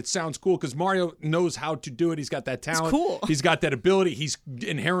off and it sounds cool because Mario knows how to do it. He's got that talent. It's cool. He's got that ability. He's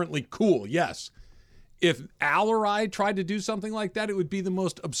inherently cool. Yes. If Al or I tried to do something like that, it would be the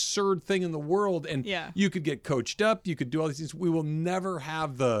most absurd thing in the world. And you could get coached up. You could do all these things. We will never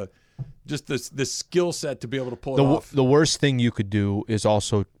have the skill set to be able to pull it off. The worst thing you could do is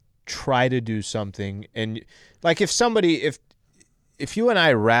also try to do something. And like if you and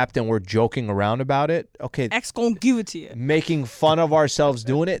I rapped and we're joking around about it, okay. X gonna give it to you. Making fun of ourselves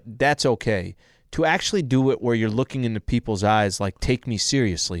doing it, that's okay. To actually do it where you're looking into people's eyes like, take me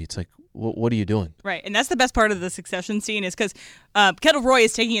seriously, it's like, what are you doing? Right, and that's the best part of the Succession scene is because Kendall Roy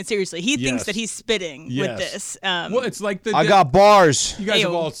is taking it seriously. He thinks that he's spitting with this. Well, it's like I got bars. You guys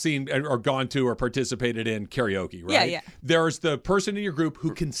have all seen or gone to or participated in karaoke, right? Yeah. There's the person in your group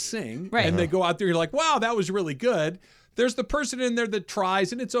who can sing, and they go out there, you're like, wow, that was really good. There's the person in there that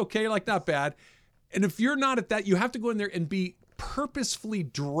tries, and it's okay, like not bad. And if you're not at that, you have to go in there and be purposefully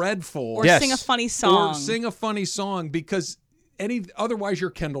dreadful. Or sing a funny song. Or sing a funny song because otherwise you're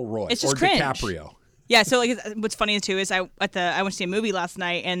Kendall Roy it's just or cringe. DiCaprio. Yeah, so like what's funny too is I went to see a movie last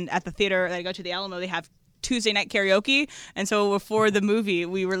night, and at the theater that I go to, the Alamo, they have Tuesday night karaoke, and so before the movie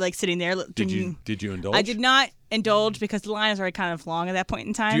we were like sitting there. Did you indulge? I did not indulge because the line is already kind of long at that point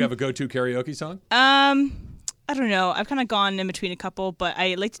in time. Do you have a go-to karaoke song? I don't know. I've kind of gone in between a couple, but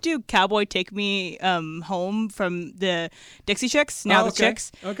I like to do "Cowboy Take Me Home" from the Dixie Chicks. Now the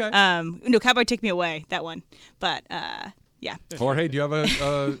Chicks. Okay. No, "Cowboy Take Me Away," that one. But yeah. Jorge, do you have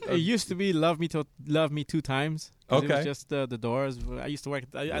a It used to be "Love Me 2 Times." Okay. It was just the Doors. I used to work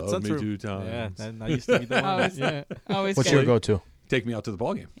at Love Me Suntrue. 2 Times. Yeah, and I used to be the one. Yeah. Always What's good. your go-to? Take Me Out to the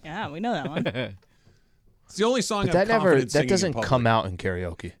Ballgame. Yeah, we know that one. It's the only song But I'm confident singing that doesn't in public. come out in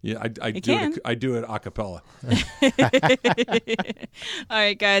karaoke. Yeah, can. I do it a cappella. All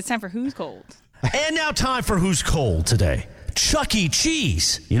right, guys, time for Who's Cold. And now time for Who's Cold today. Chuck E.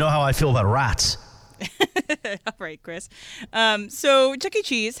 Cheese. You know how I feel about rats. All right, Chris. So Chuck E.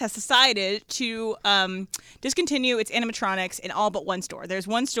 Cheese has decided to discontinue its animatronics in all but one store. There's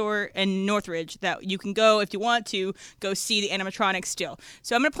one store in Northridge that you can go if you want to go see the animatronics still.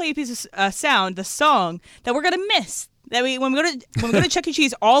 So I'm going to play you a piece of sound, the song that we're going to miss. That when we go to Chuck E.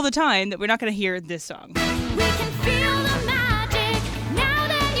 Cheese all the time, that we're not going to hear this song. We can feel the magic now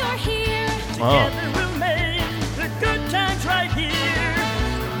that you're here. Oh. Together we'll make the good times right here.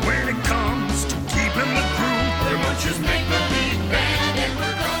 When it comes to keeping the groove, there won't just make the beat band and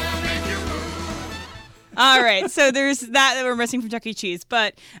we're gonna make you move. All right, so there's that we're missing from Chuck E. Cheese.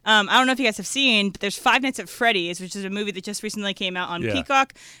 But I don't know if you guys have seen, but there's Five Nights at Freddy's, which is a movie that just recently came out on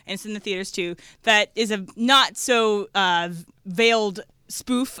Peacock, and it's in the theaters too, that is a not so veiled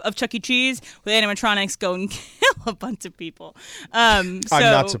spoof of Chuck E. Cheese with animatronics go and kill a bunch of people. I'm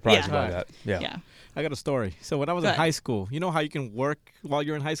not surprised by that. Yeah. I got a story. So when I was in high school, you know how you can work while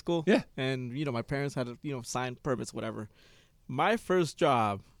you're in high school? Yeah. And, my parents had, signed permits, whatever. My first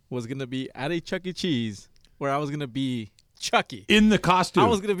job was going to be at a Chuck E. Cheese where I was going to be Chucky. In the costume. I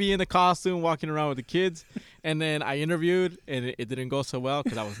was going to be in the costume walking around with the kids. And then I interviewed, and it didn't go so well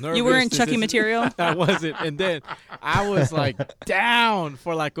because I was nervous. You weren't Chucky material? I wasn't. And then I was, down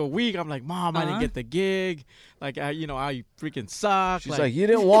for, a week. I'm like, Mom, I didn't get the gig. I freaking suck. She's like, you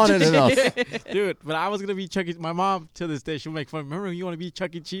didn't want it enough. Dude, but I was going to be Chucky. My mom, to this day, she'll make fun. Remember, you want to be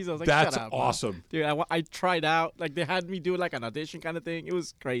Chuck E. Cheese? I was like, That's shut up. awesome. Dude, I tried out. They had me do an audition kind of thing. It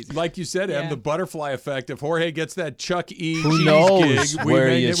was crazy. Like you said, Em, the butterfly effect. If Jorge gets that Chuck E. Who Cheese knows gig, where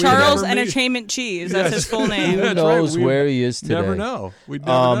he is today? Charles Entertainment Cheese. That's his full name. Who knows where he is today? Never know. We'd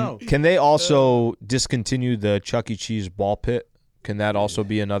never know. Can they also discontinue the Chuck E. Cheese ball pit? Can that also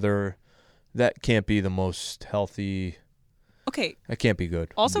be another? That can't be the most healthy. Okay. That can't be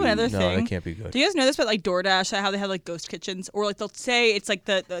good. Also, another thing. No, that can't be good. Do you guys know this about DoorDash? How they have ghost kitchens, or they'll say it's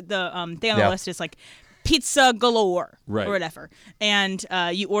the thing on the list is pizza galore, right, or whatever, and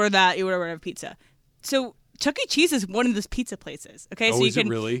you order that, you order whatever pizza. So Chuck E. Cheese is one of those pizza places. Okay, Oh, so you is it can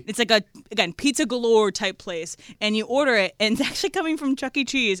really? It's like again pizza galore type place, and you order it, and it's actually coming from Chuck E.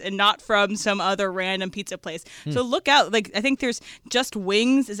 Cheese and not from some other random pizza place. So look out! Like I think there's Just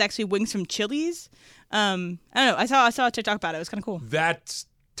Wings is actually wings from Chili's. I don't know. I saw a TikTok about it. It was kind of cool. That's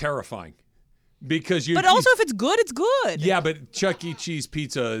terrifying. Because But also, if it's good, it's good. Yeah, but Chuck E. Cheese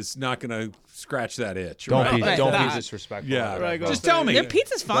pizza is not going to scratch that itch. Don't right? be disrespectful. Yeah, just tell me. Their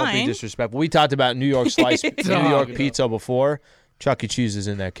pizza's Don't be fine. disrespectful. We talked about New York slice, New York pizza before. Chuck E. Cheese is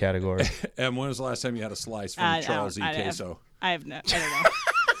in that category. And when was the last time you had a slice from Charles E. Queso? I don't know.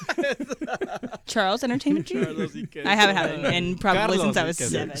 Charles Entertainment Cheese? I haven't had it in probably since I was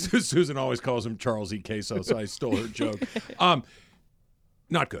 7. Susan always calls him Charles E. Queso, so I stole her joke.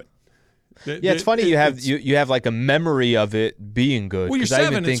 Not good. Yeah, it's funny you have like a memory of it being good. Well, you're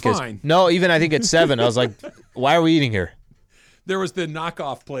 7, it's fine. No, even I think at 7, I was like, why are we eating here? There was the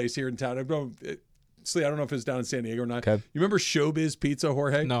knockoff place here in town. I don't know if it's down in San Diego or not. Okay. You remember Showbiz Pizza,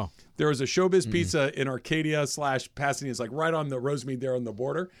 Jorge? No. There was a Showbiz Pizza in Arcadia / Pasadena. It's like right on the Rosemead there on the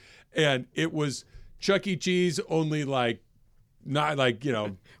border. And it was Chuck E. Cheese, only like, not like,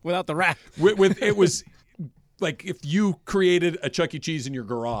 Without the wrap. it was like if you created a Chuck E. Cheese in your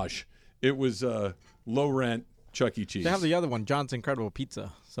garage. It was low rent Chuck E. Cheese. They have the other one, John's Incredible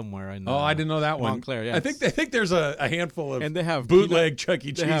Pizza, somewhere in I didn't know that one. Montclair, yeah. I think there's a handful of and they have bootleg Chuck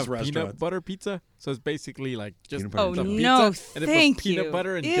E. They Cheese have restaurants. peanut butter pizza, so it's basically like just Peanut butter and some jelly. pizza, No, and they thank put peanut you.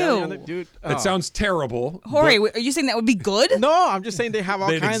 butter and Ew. jelly on it, dude. That sounds terrible. Jorge, but are you saying that would be good? No, I'm just saying they have all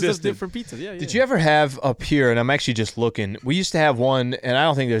They'd kinds existed. of different pizzas. Yeah, yeah. Did you ever have up here, and I'm actually just looking, we used to have one, and I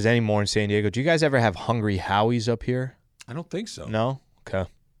don't think there's any more in San Diego. Do you guys ever have Hungry Howie's up here? I don't think so. No? Okay.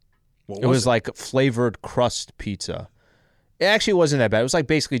 What It was like flavored crust pizza. It actually wasn't that bad. It was like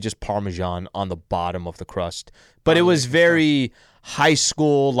basically just Parmesan on the bottom of the crust. But it was very high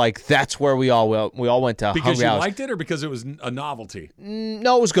school, like that's where we all went to because Hungry you Howie's. liked it or because it was a novelty?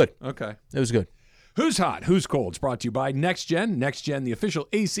 No, it was good. Okay. It was good. Who's hot? Who's cold? It's brought to you by NextGen. NextGen, the official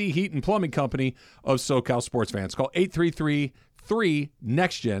AC heat and plumbing company of SoCal sports fans. Call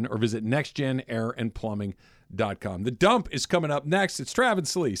 833-3-NEXTGen or visit nextgenairandplumbing.com. The Dump is coming up next. It's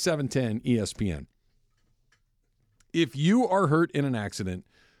Travis Lee, 710 ESPN. If you are hurt in an accident,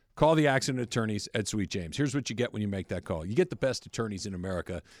 call the accident attorneys at Sweet James. Here's what you get when you make that call. You get the best attorneys in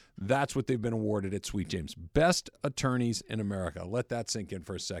America. That's what they've been awarded at Sweet James. Best attorneys in America. Let that sink in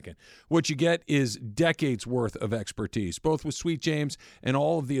for a second. What you get is decades worth of expertise, both with Sweet James and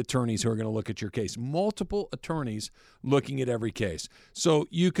all of the attorneys who are going to look at your case. Multiple attorneys looking at every case. So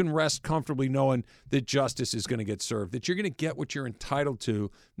you can rest comfortably knowing that justice is going to get served, that you're going to get what you're entitled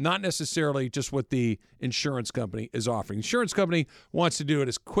to, not necessarily just what the insurance company is offering. The insurance company wants to do it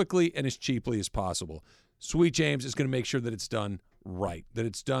as quickly and as cheaply as possible. Sweet James is going to make sure that it's done right, that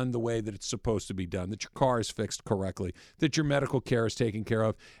it's done the way that it's supposed to be done, that your car is fixed correctly, that your medical care is taken care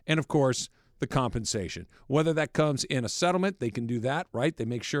of, and of course, the compensation. Whether that comes in a settlement, they can do that, right? They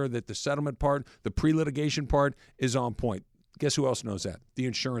make sure that the settlement part, the pre-litigation part is on point. Guess who else knows that? The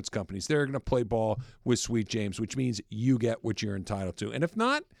insurance companies. They're going to play ball with Sweet James, which means you get what you're entitled to. And if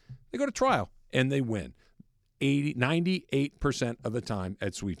not, they go to trial and they win. 98% of the time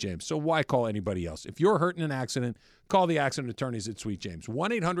at Sweet James. So why call anybody else? If you're hurt in an accident, call the accident attorneys at Sweet James.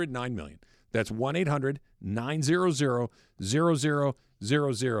 1-800-9-MILLION. That's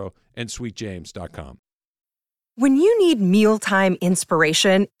 1-800-900-0000 and sweetjames.com. When you need mealtime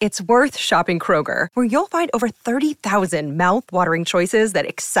inspiration, it's worth shopping Kroger, where you'll find over 30,000 mouth-watering choices that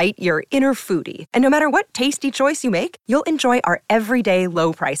excite your inner foodie. And no matter what tasty choice you make, you'll enjoy our everyday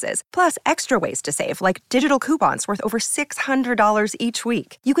low prices, plus extra ways to save, like digital coupons worth over $600 each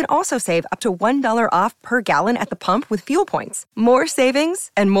week. You can also save up to $1 off per gallon at the pump with fuel points. More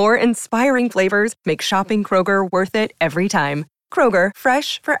savings and more inspiring flavors make shopping Kroger worth it every time. Kroger,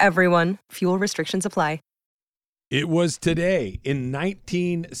 fresh for everyone. Fuel restrictions apply. It was today in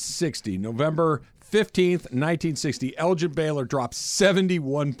 1960, November 15th, 1960, Elgin Baylor dropped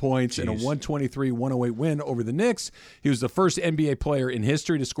 71 points in a 123-108 win over the Knicks. He was the first NBA player in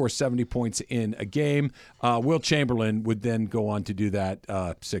history to score 70 points in a game. Wilt Chamberlain would then go on to do that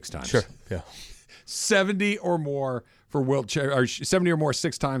 6 times. Sure, yeah. 70 or more for or 70 or more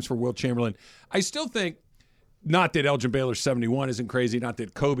 6 times for Wilt Chamberlain. I still think, not that Elgin Baylor's 71 isn't crazy, not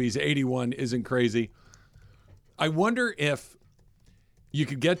that Kobe's 81 isn't crazy. I wonder if you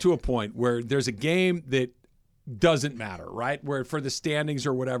could get to a point where there's a game that doesn't matter, right? Where for the standings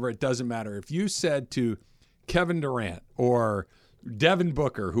or whatever, it doesn't matter. If you said to Kevin Durant or Devin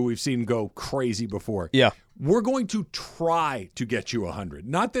Booker, who we've seen go crazy before, yeah, we're going to try to get you 100.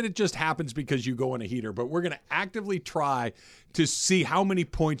 Not that it just happens because you go in a heater, but we're going to actively try to see how many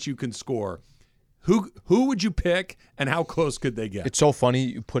points you can score. Who would you pick, and how close could they get? It's so funny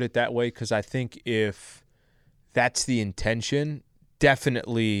you put it that way because I think if that's the intention,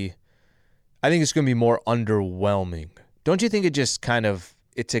 definitely, I think it's going to be more underwhelming. Don't you think it just kind of,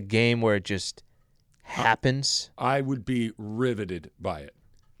 it's a game where it just happens? I would be riveted by it.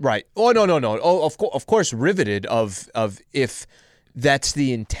 Right. Oh, no. Oh, of course, riveted of if that's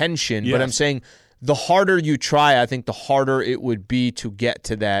the intention. Yes. But I'm saying the harder you try, I think the harder it would be to get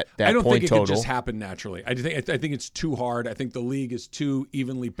to that point total. I don't think it could just happen naturally. I think it's too hard. I think the league is too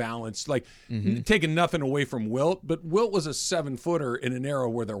evenly balanced. Like, taking nothing away from Wilt, but Wilt was a 7-footer in an era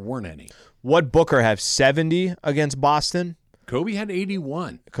where there weren't any. What Booker have 70 against Boston? Kobe had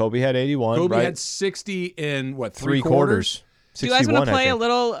 81. Kobe had 81. Kobe right? had 60 in what, three quarters? Do you guys want to play a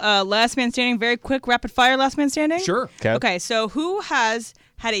little last man standing, very quick rapid fire last man standing? Sure. Okay, so who has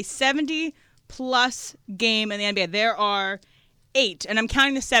had a 70-plus game in the NBA? There are 8, and I'm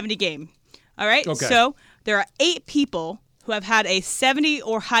counting the 70 game. All right? Okay. So there are 8 people who have had a 70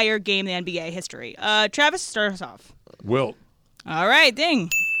 or higher game in the NBA history. Travis, start us off. Wilt. All right, ding.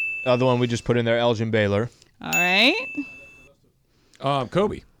 Other one we just put in there, Elgin Baylor. All right.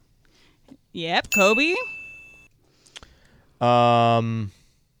 Kobe. Yep, Kobe. Other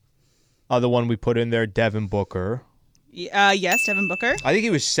one we put in there, Devin Booker. Yes, Devin Booker. I think he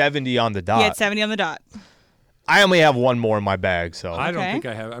was 70 on the dot. He had 70 on the dot. I only have one more in my bag, so I don't think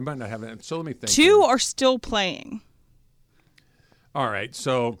I have. I might not have it. So let me think. 2 are still playing. All right,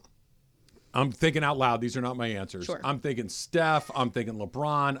 so I'm thinking out loud. These are not my answers. Sure. I'm thinking Steph. I'm thinking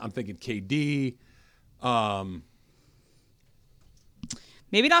LeBron. I'm thinking KD.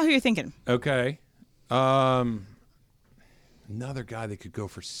 Maybe not who you're thinking. Okay. Another guy that could go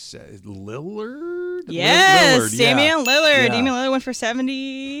for Lillard? Yes, Lillard, Damian Lillard. Yeah. Damian Lillard went for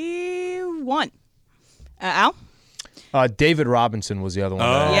 71. Al? David Robinson was the other one.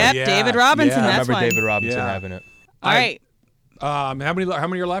 Oh, Yep, yeah. David Robinson. Yeah. I That's remember one. David Robinson Yeah. having it. All right. How many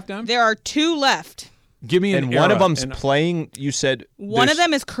are left, Dan? There are 2 left. Give me an And era. one of them's And- playing, you said. One of there's-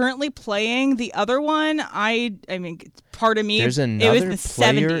 them is currently playing. The other one, I mean, part of me, There's it another was the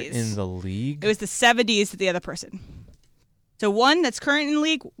player 70s. in the league. It was the 70s to the other person. So one that's current in the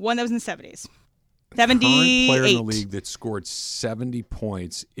league, one that was in the 70s. 78. Current player in the league that scored 70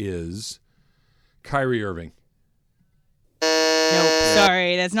 points is Kyrie Irving. Nope,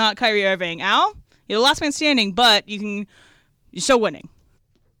 sorry, that's not Kyrie Irving. Al, you're the last man standing, but you're still winning.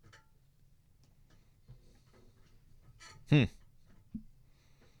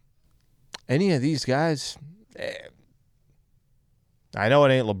 Any of these guys? I know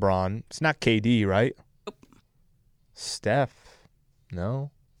it ain't LeBron. It's not KD, right? Nope. Steph?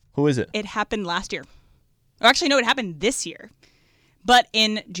 No. Who is it? It happened last year. Or actually, no, it happened this year, but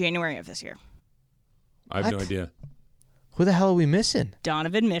in January of this year. I have no What? idea. Who the hell are we missing?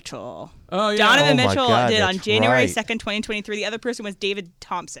 Donovan Mitchell. Oh, yeah. Donovan Oh, my Mitchell God, did on that's January right. 2nd, 2023. The other person was David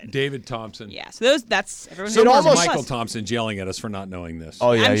Thompson. David Thompson. Yeah, so that's everyone. So knows Michael plus. Thompson's yelling at us for not knowing this.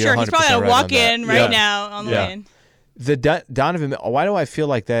 Oh, yeah, I'm you're sure he's probably 100% at a right on walk-in that. right Yeah. now on the Yeah. way in. The Donovan, why do I feel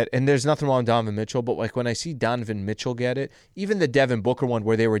like that? And there's nothing wrong with Donovan Mitchell, but like when I see Donovan Mitchell get it, even the Devin Booker one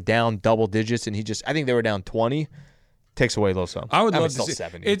where they were down double digits and I think they were down 20, takes away a little something. I would mean, love still to see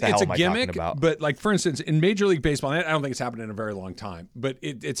 70. it. What the It's hell a am I talking gimmick, about? but like for instance, in Major League Baseball, and I don't think it's happened in a very long time, but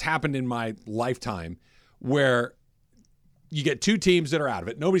it's happened in my lifetime where you get 2 teams that are out of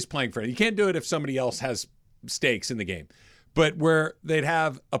it. Nobody's playing for it. You can't do it if somebody else has stakes in the game. But where they'd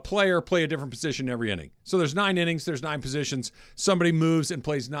have a player play a different position every inning. So there's 9 innings, there's 9 positions. Somebody moves and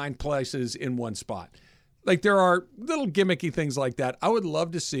plays 9 places in one spot. Like there are little gimmicky things like that. I would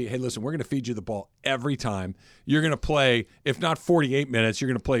love to see, hey, listen, we're going to feed you the ball every time. You're going to play, if not 48 minutes, you're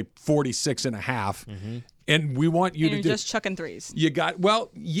going to play 46 and a half. Mm-hmm. And we want you And to you're do just chucking threes. You got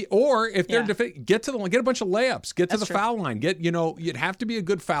or if they're Yeah. get to the line, get a bunch of layups, get to That's the true. foul line, you'd have to be a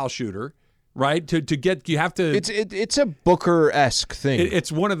good foul shooter, right? To get you have to. It's a Booker-esque thing.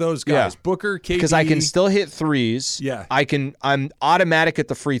 It's one of those guys, Yeah. Booker, KD, because I can still hit threes. Yeah. I'm automatic at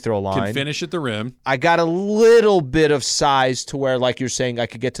the free throw line. can finish at the rim. I got a little bit of size to where, like you're saying, I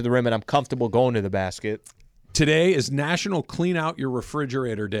could get to the rim and I'm comfortable going to the basket. Today is National Clean Out Your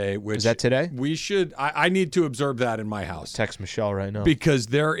Refrigerator Day. Which Is that today? We should. I need to observe that in my house. Text Michelle right now. Because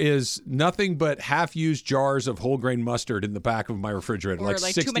there is nothing but half-used jars of whole grain mustard in the back of my refrigerator, Or like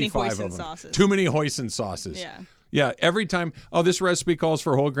like 65 too many hoisin of them. sauces. Too many hoisin sauces. Yeah. Yeah, every time, this recipe calls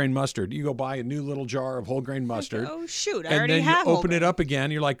for whole grain mustard. You go buy a new little jar of whole grain mustard. Oh, shoot. I and already then have you whole open grain. it up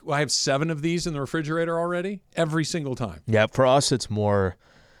again. You're like, well, I have 7 of these in the refrigerator already? Every single time. Yeah, for us, it's more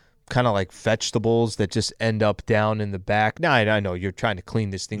kind of like vegetables that just end up down in the back. Now, I know you're trying to clean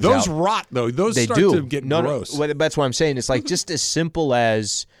these things out. Those rot, though. Those They start do. to get No, gross. well, that's what I'm saying. It's like just as simple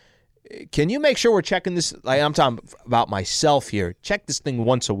as Can you make sure we're checking this? Like, I'm talking about myself here. Check this thing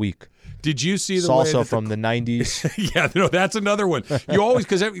once a week. Did you see the salsa way that from the 90s? Yeah, no, that's another one. You always,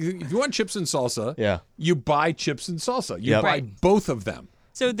 because if you want chips and salsa, you buy chips and salsa. You buy both of them.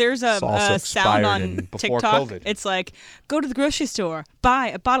 So there's a sound on TikTok. COVID. It's like, go to the grocery store, buy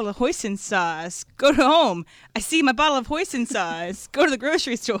a bottle of hoisin sauce. Go to home, I see my bottle of hoisin sauce. Go to the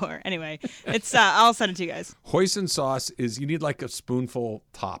grocery store. Anyway, it's I'll send it to you guys. Hoisin sauce is, you need like a spoonful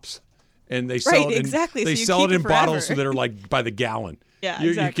tops. And they sell it in, exactly. They so sell it in forever. bottles that are like by the gallon. Yeah,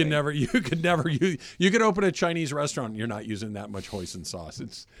 exactly. exactly. You could open a Chinese restaurant and you're not using that much hoisin sauce.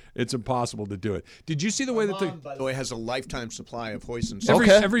 It's impossible to do it. Did you see the way that by the way, has a lifetime supply of hoisin sauce.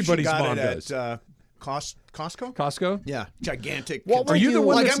 Everybody's she got mom it does. at Costco? Costco? Yeah, gigantic. Are you the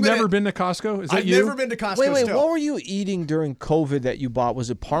one that's never been to Costco? Is that I've you? never been to Costco. Wait, still. what were you eating during COVID that you bought? Was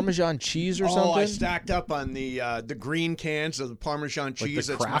it Parmesan cheese or something? Oh, I stacked up on the green cans of the Parmesan cheese.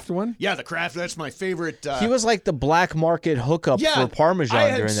 Like the Kraft one? Yeah, the Kraft. That's my favorite. He was like the black market hookup for Parmesan I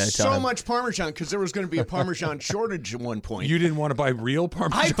had during that time. so much Parmesan because there was going to be a Parmesan shortage at one point. You didn't want to buy real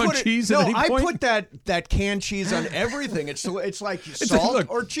Parmesan cheese at any point? I put that canned cheese on everything. It's like salt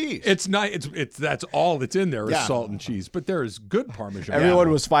or cheese. It's not. It's that's all that's in there is Yeah. salt and cheese. But there is good Parmesan.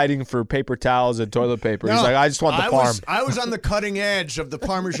 Everyone was fighting for paper towels and toilet paper. He's like, I just want the parm. I was on the cutting edge of the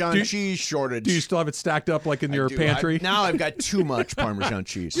Parmesan cheese shortage. Do you still have it stacked up like in your pantry? Now I've got too much Parmesan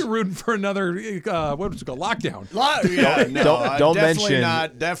cheese. You're rooting for another what was it called? Lockdown.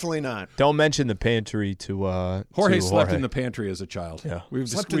 Definitely not. Don't mention the pantry to Jorge slept in the pantry as a child. Yeah, we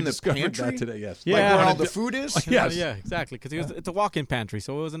discovered that today. Yes, Yeah, like where all the food is. Yes, yeah, exactly. Because it's a walk-in pantry,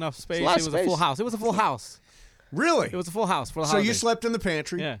 so it was enough space. It Was a full house. It was a full house. Really? It was a full house for the So you holidays. slept in the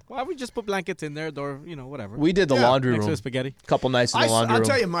pantry? Yeah. Well, we just put blankets in there, or whatever. We did the laundry Next to room. the spaghetti. A couple nights in the laundry I'll room.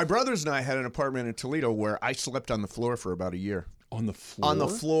 tell you, my brothers and I had an apartment in Toledo where I slept on the floor for about a year. On the floor? On the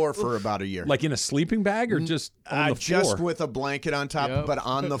floor for about a year. Like in a sleeping bag or just on the floor? Just with a blanket on top, but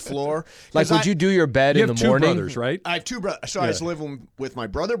on the floor. Like, would you do your bed in the morning? You have two brothers, right? I have two brothers. So I was living with my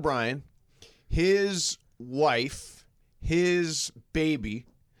brother Brian, his wife, his baby,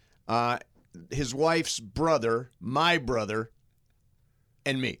 his wife's brother, my brother,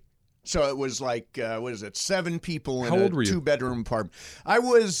 and me. So it was like, 7 people in How old were a you? 2-bedroom apartment. I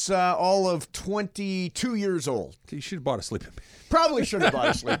was all of 22 years old. You should have bought a sleeping bag. Probably should have bought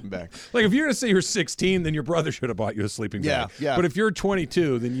a sleeping bag. Like if you're going to say you're 16, then your brother should have bought you a sleeping bag. Yeah. But if you're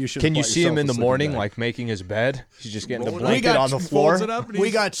 22, then you should. Can you have bought see him yourself in a the sleeping morning, bag. like making his bed? He's just getting the Rolling it blanket on the floor. folds it up, and We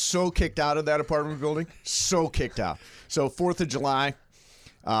he's- got so kicked out of that apartment building. So kicked out. So 4th of July,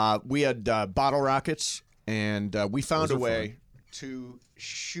 we had bottle rockets, and we found a way to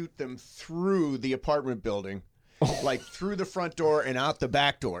shoot them through the apartment building, like through the front door and out the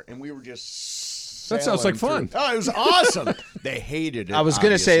back door. And we were just That sounds like sailing fun. through. Oh, it was awesome. They hated it. I was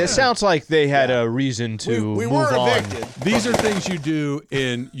going to say, it obviously. sounds like they had a reason to we move were on. evicted. These are things you do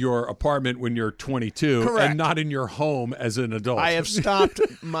in your apartment when you're 22 Correct. and not in your home as an adult. I have stopped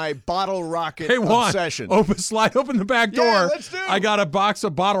my bottle rocket Hey, Juan, obsession. slide open the back door. Yeah, let's do it. I got a box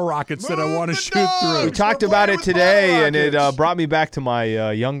of bottle rockets that I Move want to the shoot dogs. through. We talked We're about playing it with today, bottle and it rockets. brought me back to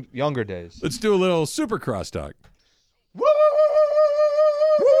my younger days. Let's do a little Supercross talk. Woo!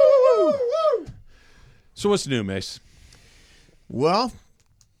 Woo! So what's new, Mace? Well,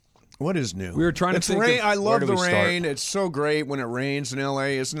 what is new? We were trying to it's think rain. of- I where love do the we start? rain. It's so great when it rains in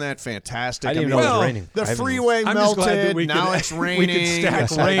LA. Isn't that fantastic? I didn't even mean, know it was well, raining. I The haven't- freeway I'm just glad that melted. we Now could, it's raining. We could stack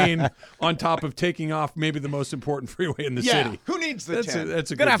It's like- rain on top of taking off maybe the most important freeway in the Yeah. city. Who needs the That's 10? a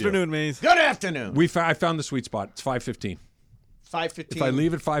Good good afternoon, Maze. Good afternoon. I found the sweet spot. It's 5:15. 5:15. If I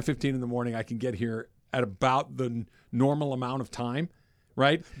leave at 5:15 in the morning, I can get here at about the normal amount of time,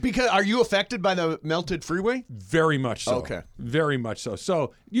 right? Because are you affected by the melted freeway? Very much so. Okay. Very much so. So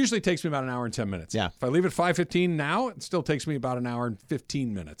it usually takes me about an hour and 10 minutes. Yeah. If I leave at 5:15 now, it still takes me about an hour and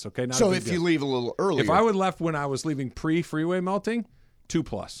 15 minutes. Okay. Not a So big if deal. you leave a little earlier. If I would left when I was leaving pre-freeway melting,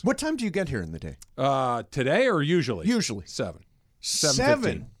 2+. What time do you get here in the day? Today or usually? Usually. 7.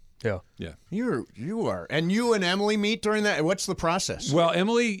 7. Yeah. Yeah. You are. And you and Emily meet during that? What's the process? Well,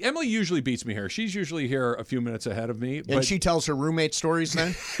 Emily usually beats me here. She's usually here a few minutes ahead of me. And but she tells her roommate stories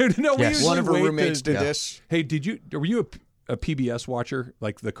then? no, we Yes. usually One of her wait roommates to- did this. Hey, were you a PBS watcher,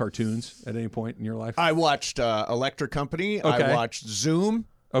 like the cartoons, at any point in your life? I watched Electric Company. Okay. I watched Zoom.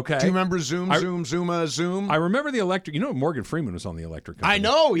 Okay. Do you remember Zoom, I- Zoom? I remember the Electric. You know, Morgan Freeman was on the Electric Company. I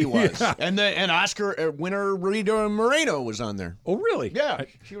know he was. Yeah. And Oscar winner Rita Moreno was on there. Oh, really? Yeah,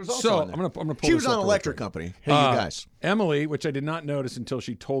 she was also So on there. I'm gonna pull She this was on up real Electric quick. Company. Hey, you guys. Emily, which I did not notice until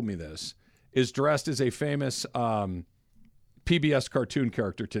she told me this, is dressed as a famous PBS cartoon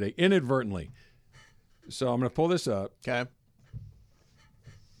character today, inadvertently. So I'm going to pull this up. Okay.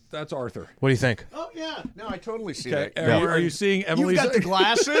 That's Arthur. What do you think? Oh yeah, no, I totally see Okay, that. are you seeing Emily's? You've got the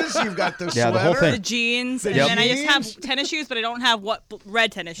glasses. You've got the Yeah, sweater. the whole thing. The jeans, and Yep. then I just have tennis shoes, but I don't have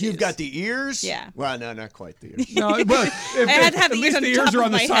red tennis shoes. You've got the ears. Yeah. Well, no, not quite the ears. No, but if, I had to have at the least ears on the the ears top are of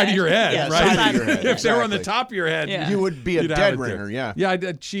on the my side of head. your head, Yeah, right? side of your head, If they were on the exactly. top of your head, Yeah. You would be a you'd have dead it there. ringer. Yeah. Yeah, I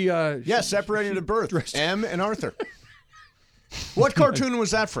did. She Separated at birth. M and Arthur. What cartoon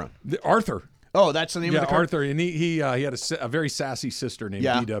was that from? Arthur. Oh, that's the name Yeah, of the cartoon? Arthur, and he had a very sassy sister named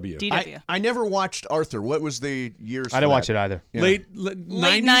DW. DW. I never watched Arthur. What was the years? I didn't watch it either. Yeah. Late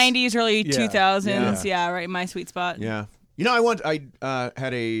 90s, early Yeah. 2000s. Yeah, right. My sweet spot. Yeah. You know, I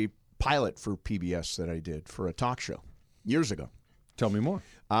had a pilot for PBS that I did for a talk show years ago. Tell me more.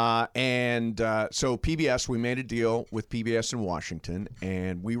 So PBS, we made a deal with PBS in Washington,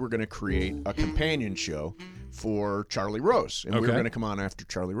 and we were going to create a companion show for Charlie Rose, and we were Okay. going to come on after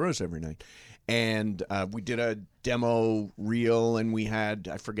Charlie Rose every night. And we did a demo reel, and we had,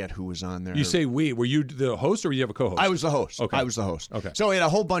 I forget who was on there. You say we. Were you the host, or you have a co-host? I was the host. Okay. I was the host. Okay. So we had a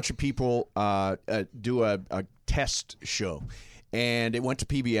whole bunch of people do a test show, and it went to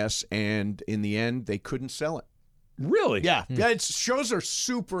PBS, and in the end, they couldn't sell it. Really? Yeah. Yeah. Shows are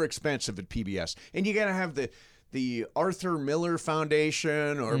super expensive at PBS, and you got to have the Arthur Miller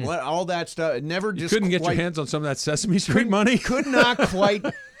Foundation or all that stuff. It never You just couldn't get your quite- hands on some of that Sesame Street money? Could not quite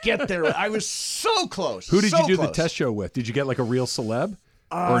get there. I was so close. Who did so you do close. the test show with? Did you get like a real celeb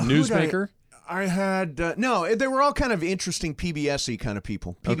Who or did newsmaker? I had no. They were all kind of interesting PBS-y kind of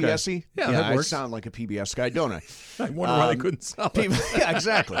people. Okay. PBS-y. Yeah, that I works. sound like a PBS guy, don't I? I wonder why they couldn't sell it. Yeah,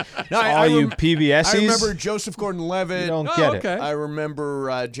 exactly. No, All you PBSs? I remember Joseph Gordon-Levitt. You don't get it. okay. I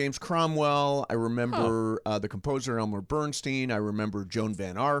remember James Cromwell. I remember the composer Elmer Bernstein. I remember Joan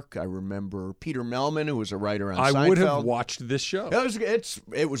Van Ark. I remember Peter Melman, who was a writer on Seinfeld. I would have watched this show.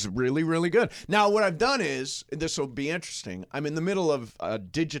 It was really, really good. Now, what I've done is, this will be interesting, I'm in the middle of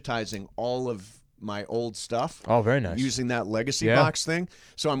digitizing all of my old stuff. Oh, very nice. Using that legacy box thing.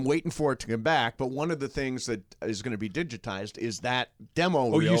 So I'm waiting for it to come back. But one of the things that is going to be digitized is that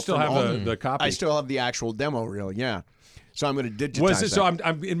demo reel. you still from have all the copy? I still have the actual demo reel, yeah. So I'm going to digitize Was it that. so?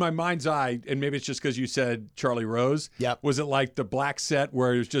 I'm in my mind's eye, and maybe it's just because you said Charlie Rose. Yep. Was it like the black set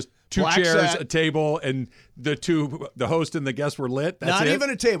where it was just two Black chairs, set. a table, and the host and the guest were lit? That's Not it? even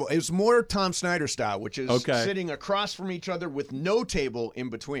a table. It was more Tom Snyder style, which is Okay. sitting across from each other with no table in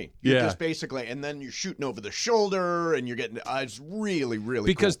between. You're Yeah. just basically, and then you're shooting over the shoulder, and you're getting. It's really, really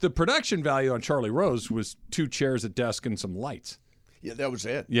because cool. the production value on Charlie Rose was two chairs, a desk, and some lights. Yeah, that was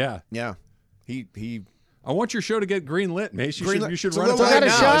it. Yeah. Yeah. He I want your show to get green lit, Mace. You should It's a run it little back. late got a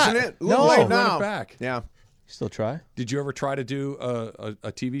now, shot. isn't it? A little No. late Run now. it back. Yeah. Still try? Did you ever try to do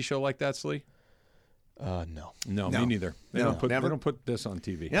a TV show like that, Slee? No. No, No. me neither. They No, don't put never. They don't put this on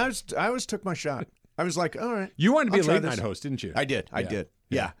TV. Yeah, I always took my shot. I was like, all right. You wanted to be I'll a try late this. night host, didn't you? I did. I Yeah. did.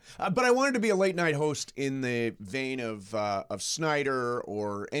 Yeah. But I wanted to be a late night host in the vein of Snyder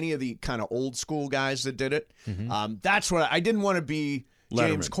or any of the kind of old school guys that did it. That's what I didn't want to be.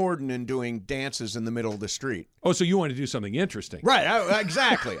 James Corden and doing dances in the middle of the street. Oh, so you wanted to do something interesting, Right?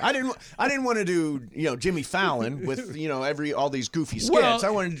 Exactly. I didn't want to do Jimmy Fallon with all these goofy skits. Well, I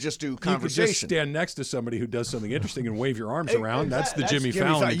wanted to just do You could conversation. just stand next to somebody who does something interesting and wave your arms around. That's the Jimmy Jimmy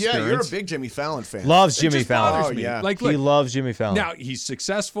Fallon experience. Yeah, you're a big Jimmy Fallon fan. Loves It Jimmy just Fallon. bothers me. yeah. Like, He look, loves Jimmy Fallon. now he's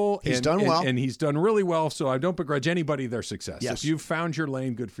successful. He's and, done well. and he's done really well. So I don't begrudge anybody their success. Yes. If you've found your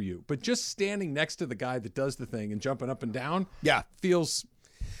lane, good for you. But just standing next to the guy that does the thing and jumping up and down, feels.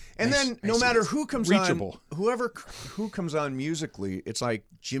 And nice- then no nice matter and who comes reachable. on, who comes on musically, it's like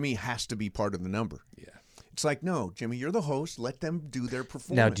Jimmy has to be part of the number. Yeah. It's like, no, Jimmy, you're the host. Let them do their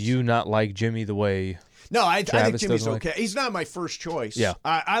performance. Now, do you not like Jimmy the way? No, I think Travis Jimmy's doesn't like- okay. He's not my first choice. Yeah.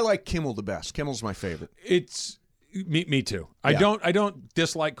 I like Kimmel the best. Kimmel's my favorite. It's me too. I Yeah. I don't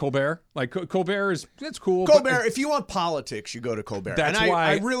dislike Colbert. Like Colbert that's cool. but- Colbert, if you want politics, you go to Colbert. That's and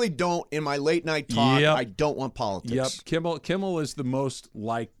why- I really don't, in my late night talk, Yep. I don't want politics. Yep. Kimmel is the most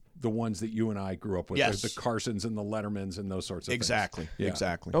like the ones that you and I grew up with. Yes. The Carsons and the Lettermans and those sorts of Exactly. things. Yeah.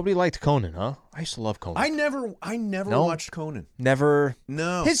 Exactly. Nobody liked Conan, huh? I used to love Conan. I never No? watched Conan. Never.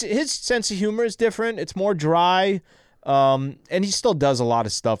 No. His sense of humor is different. It's more dry, and he still does a lot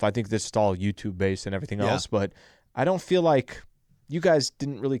of stuff. I think this is all YouTube based and everything Yeah. else. But I don't feel like you guys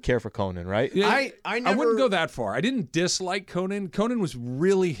didn't really care for Conan, right? Yeah, I never wouldn't go that far. I didn't dislike Conan. Conan was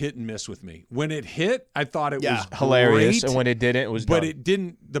really hit and miss with me. When it hit, I thought it was Hilarious, great, and when it didn't, it was. but dumb. it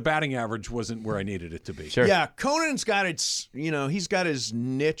didn't. The batting average wasn't where I needed it to be. Sure. Yeah, Conan's got he's got his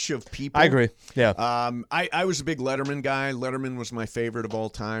niche of people. I agree. Yeah. I was a big Letterman guy. Letterman was my favorite of all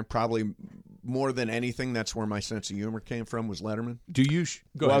time. Probably more than anything, that's where my sense of humor came from, was Letterman. Do you?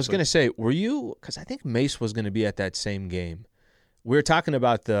 Go I ahead, was going to say, were you? Because I think Mace was going to be at that same game We were talking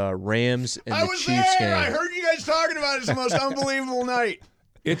about the Rams and the Chiefs game. I heard you guys talking about it. It's the most unbelievable night.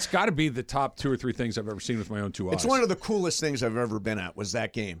 It's got to be the top 2 or 3 things I've ever seen with my own 2 eyes. It's one of the coolest things I've ever been at was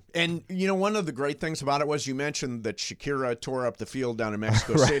that game. And, one of the great things about it was you mentioned that Shakira tore up the field down in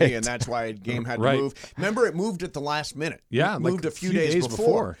Mexico City, and that's why the game had to move. Remember, it moved at the last minute. Yeah. It moved a few days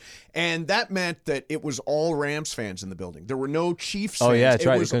before. And that meant that it was all Rams fans in the building. There were no Chiefs fans. Oh, yeah, that's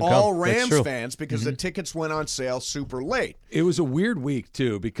right. It was all Rams fans because the tickets went on sale super late. It was a weird week,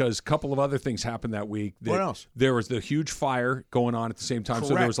 too, because a couple of other things happened that week. What else? There was the huge fire going on at the same time, Correct.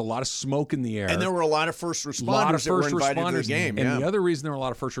 so there was a lot of smoke in the air. And there were a lot of first responders that were invited to the game. And the other reason there were a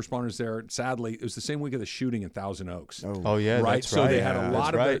lot of first responders there, sadly, it was the same week of the shooting in Thousand Oaks. Oh yeah, right. That's so right. they had a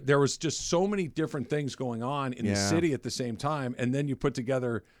lot of right. it. There was just so many different things going on in the city at the same time, and then you put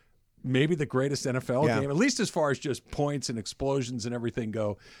together maybe the greatest NFL game, at least as far as just points and explosions and everything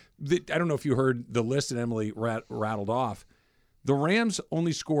go. I don't know if you heard the list that Emily rattled off. The Rams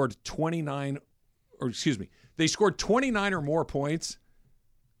only scored 29, they scored 29 or more points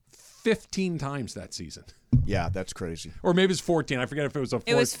 15 times that season. Yeah, that's crazy. Or maybe it's 14. I forget if it was a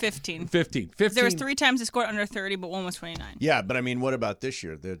 14. It was 15. 15. There was 3 times they scored under 30, but one was 29. Yeah, but I mean, what about this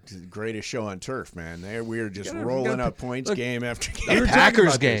year? The greatest show on turf, man. We were just rolling up points game after game. The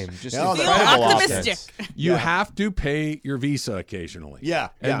Packers game. Just incredible optimistic. You have to pay your visa occasionally. Yeah.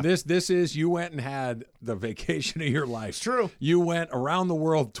 And this is, you went and had the vacation of your life. It's true. You went around the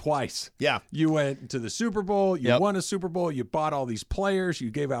world twice. Yeah. You went to the Super Bowl. You won a Super Bowl. You bought all these players.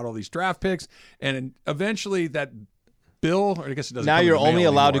 You gave out all these draft picks. And eventually that bill, or I guess it doesn't. Now come you're in the only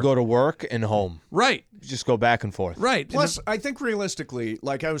mail allowed to anymore. go to work and home. Right. You just go back and forth. Right. Plus, I think realistically,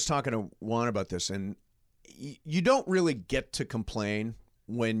 like I was talking to Juan about this, and you don't really get to complain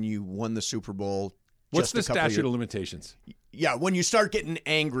when you won the Super Bowl. What's the just a couple statute years. of limitations? Yeah, when you start getting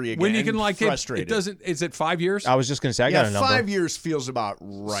angry again, When you can frustrated. it doesn't. Is it 5 years? I was just going to say, I got a number. 5 years feels about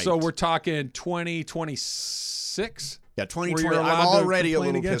right. So we're talking 2026. Yeah, Where you're 2020. I'm allowed to already a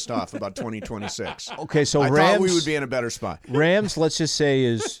complain little again? pissed off about 2026. Okay, so I Rams. thought we would be in a better spot. Rams, let's say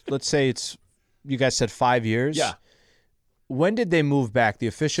it's, you guys said 5 years? Yeah. When did they move back? The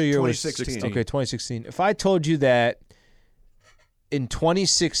official year was 2016. Okay, 2016. If I told you that in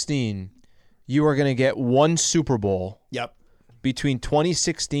 2016 you were going to get one Super Bowl Yep. between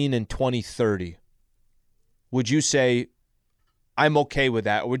 2016 and 2030, would you say I'm okay with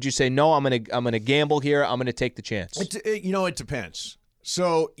that? Or would you say no, I'm gonna gamble here, I'm gonna take the chance? It depends.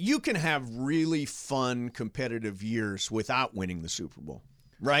 So you can have really fun competitive years without winning the Super Bowl,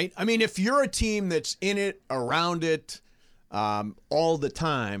 right? I mean, if you're a team that's in it, around it, all the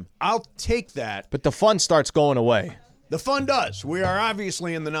time, I'll take that. But the fun starts going away. The fun does. We are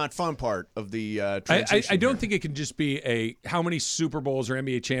obviously in the not fun part of the transition. I don't here. think it can just be how many Super Bowls or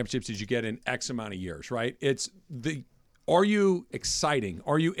NBA championships did you get in X amount of years, right? It's are you exciting?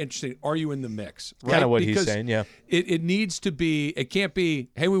 Are you interesting? Are you in the mix? Right? Kind of what because he's saying, yeah. It needs to be. It can't be.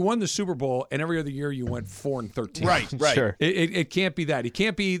 Hey, we won the Super Bowl, and every other year you went 4-13. Right. Sure. It can't be that. It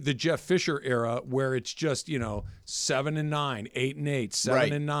can't be the Jeff Fisher era where it's just 7-9, 8-8,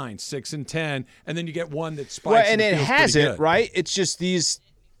 7-9, 6-10, and then you get one that spikes. Well, and it feels hasn't, pretty good. right? It's just these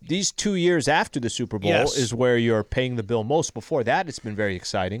 2 years after the Super Bowl is where you're paying the bill most. Before that, it's been very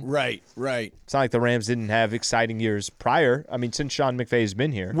exciting. Right. It's not like the Rams didn't have exciting years prior. I mean, since Sean McVay's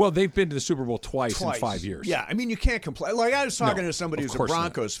been here. Well, they've been to the Super Bowl twice in 5 years. Yeah, I mean, you can't complain. Like, I was talking No, to somebody of who's a course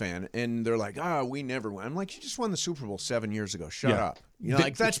not. Broncos fan, and they're like, we never won. I'm like, you just won the Super Bowl 7 years ago. Shut Yeah. up.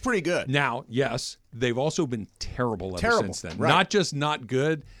 Like, that's pretty good. Now, yes, they've also been terrible ever Terrible, since then. right. Not just not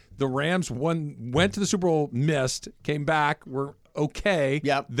good. The Rams went to the Super Bowl, missed, came back, were okay,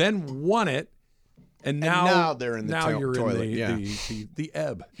 then won it, and now they're in the you're toilet. in the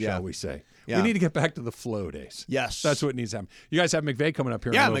ebb, shall we say. Yeah. We need to get back to the flow days. Yes. That's what needs to happen. You guys have McVay coming up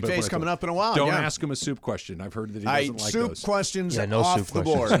here. Yeah, in a little bit. McVay's coming up in a while. Don't yeah. ask him a soup question. I've heard that he doesn't like soup those. questions Yeah, no off soup the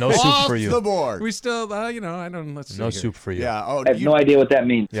questions. board. No soup off for you. the board. We still, I don't. Let's see No here. soup for you. Yeah. Oh, I have no idea what that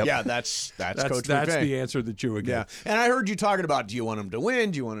means. Yep. Yeah, that's Coach That's McVay. the answer that you would get. Yeah, and I heard you talking about, do you want him to win?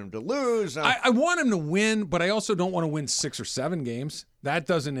 Do you want him to lose? I want him to win, but I also don't want to win 6 or 7 games. That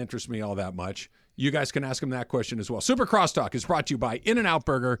doesn't interest me all that much. You guys can ask him that question as well. Super Crosstalk is brought to you by In-N-Out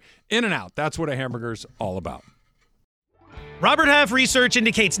Burger. In-N-Out, that's what a hamburger's all about. Robert Half research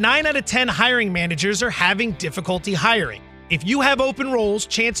indicates 9 out of 10 hiring managers are having difficulty hiring. If you have open roles,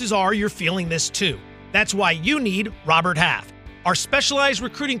 chances are you're feeling this too. That's why you need Robert Half. Our specialized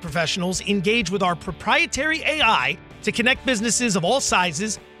recruiting professionals engage with our proprietary AI to connect businesses of all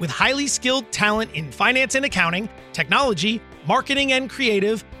sizes with highly skilled talent in finance and accounting, technology, marketing and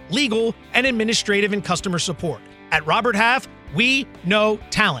creative, legal, and administrative and customer support. At Robert Half, we know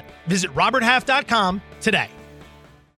talent. Visit roberthalf.com today.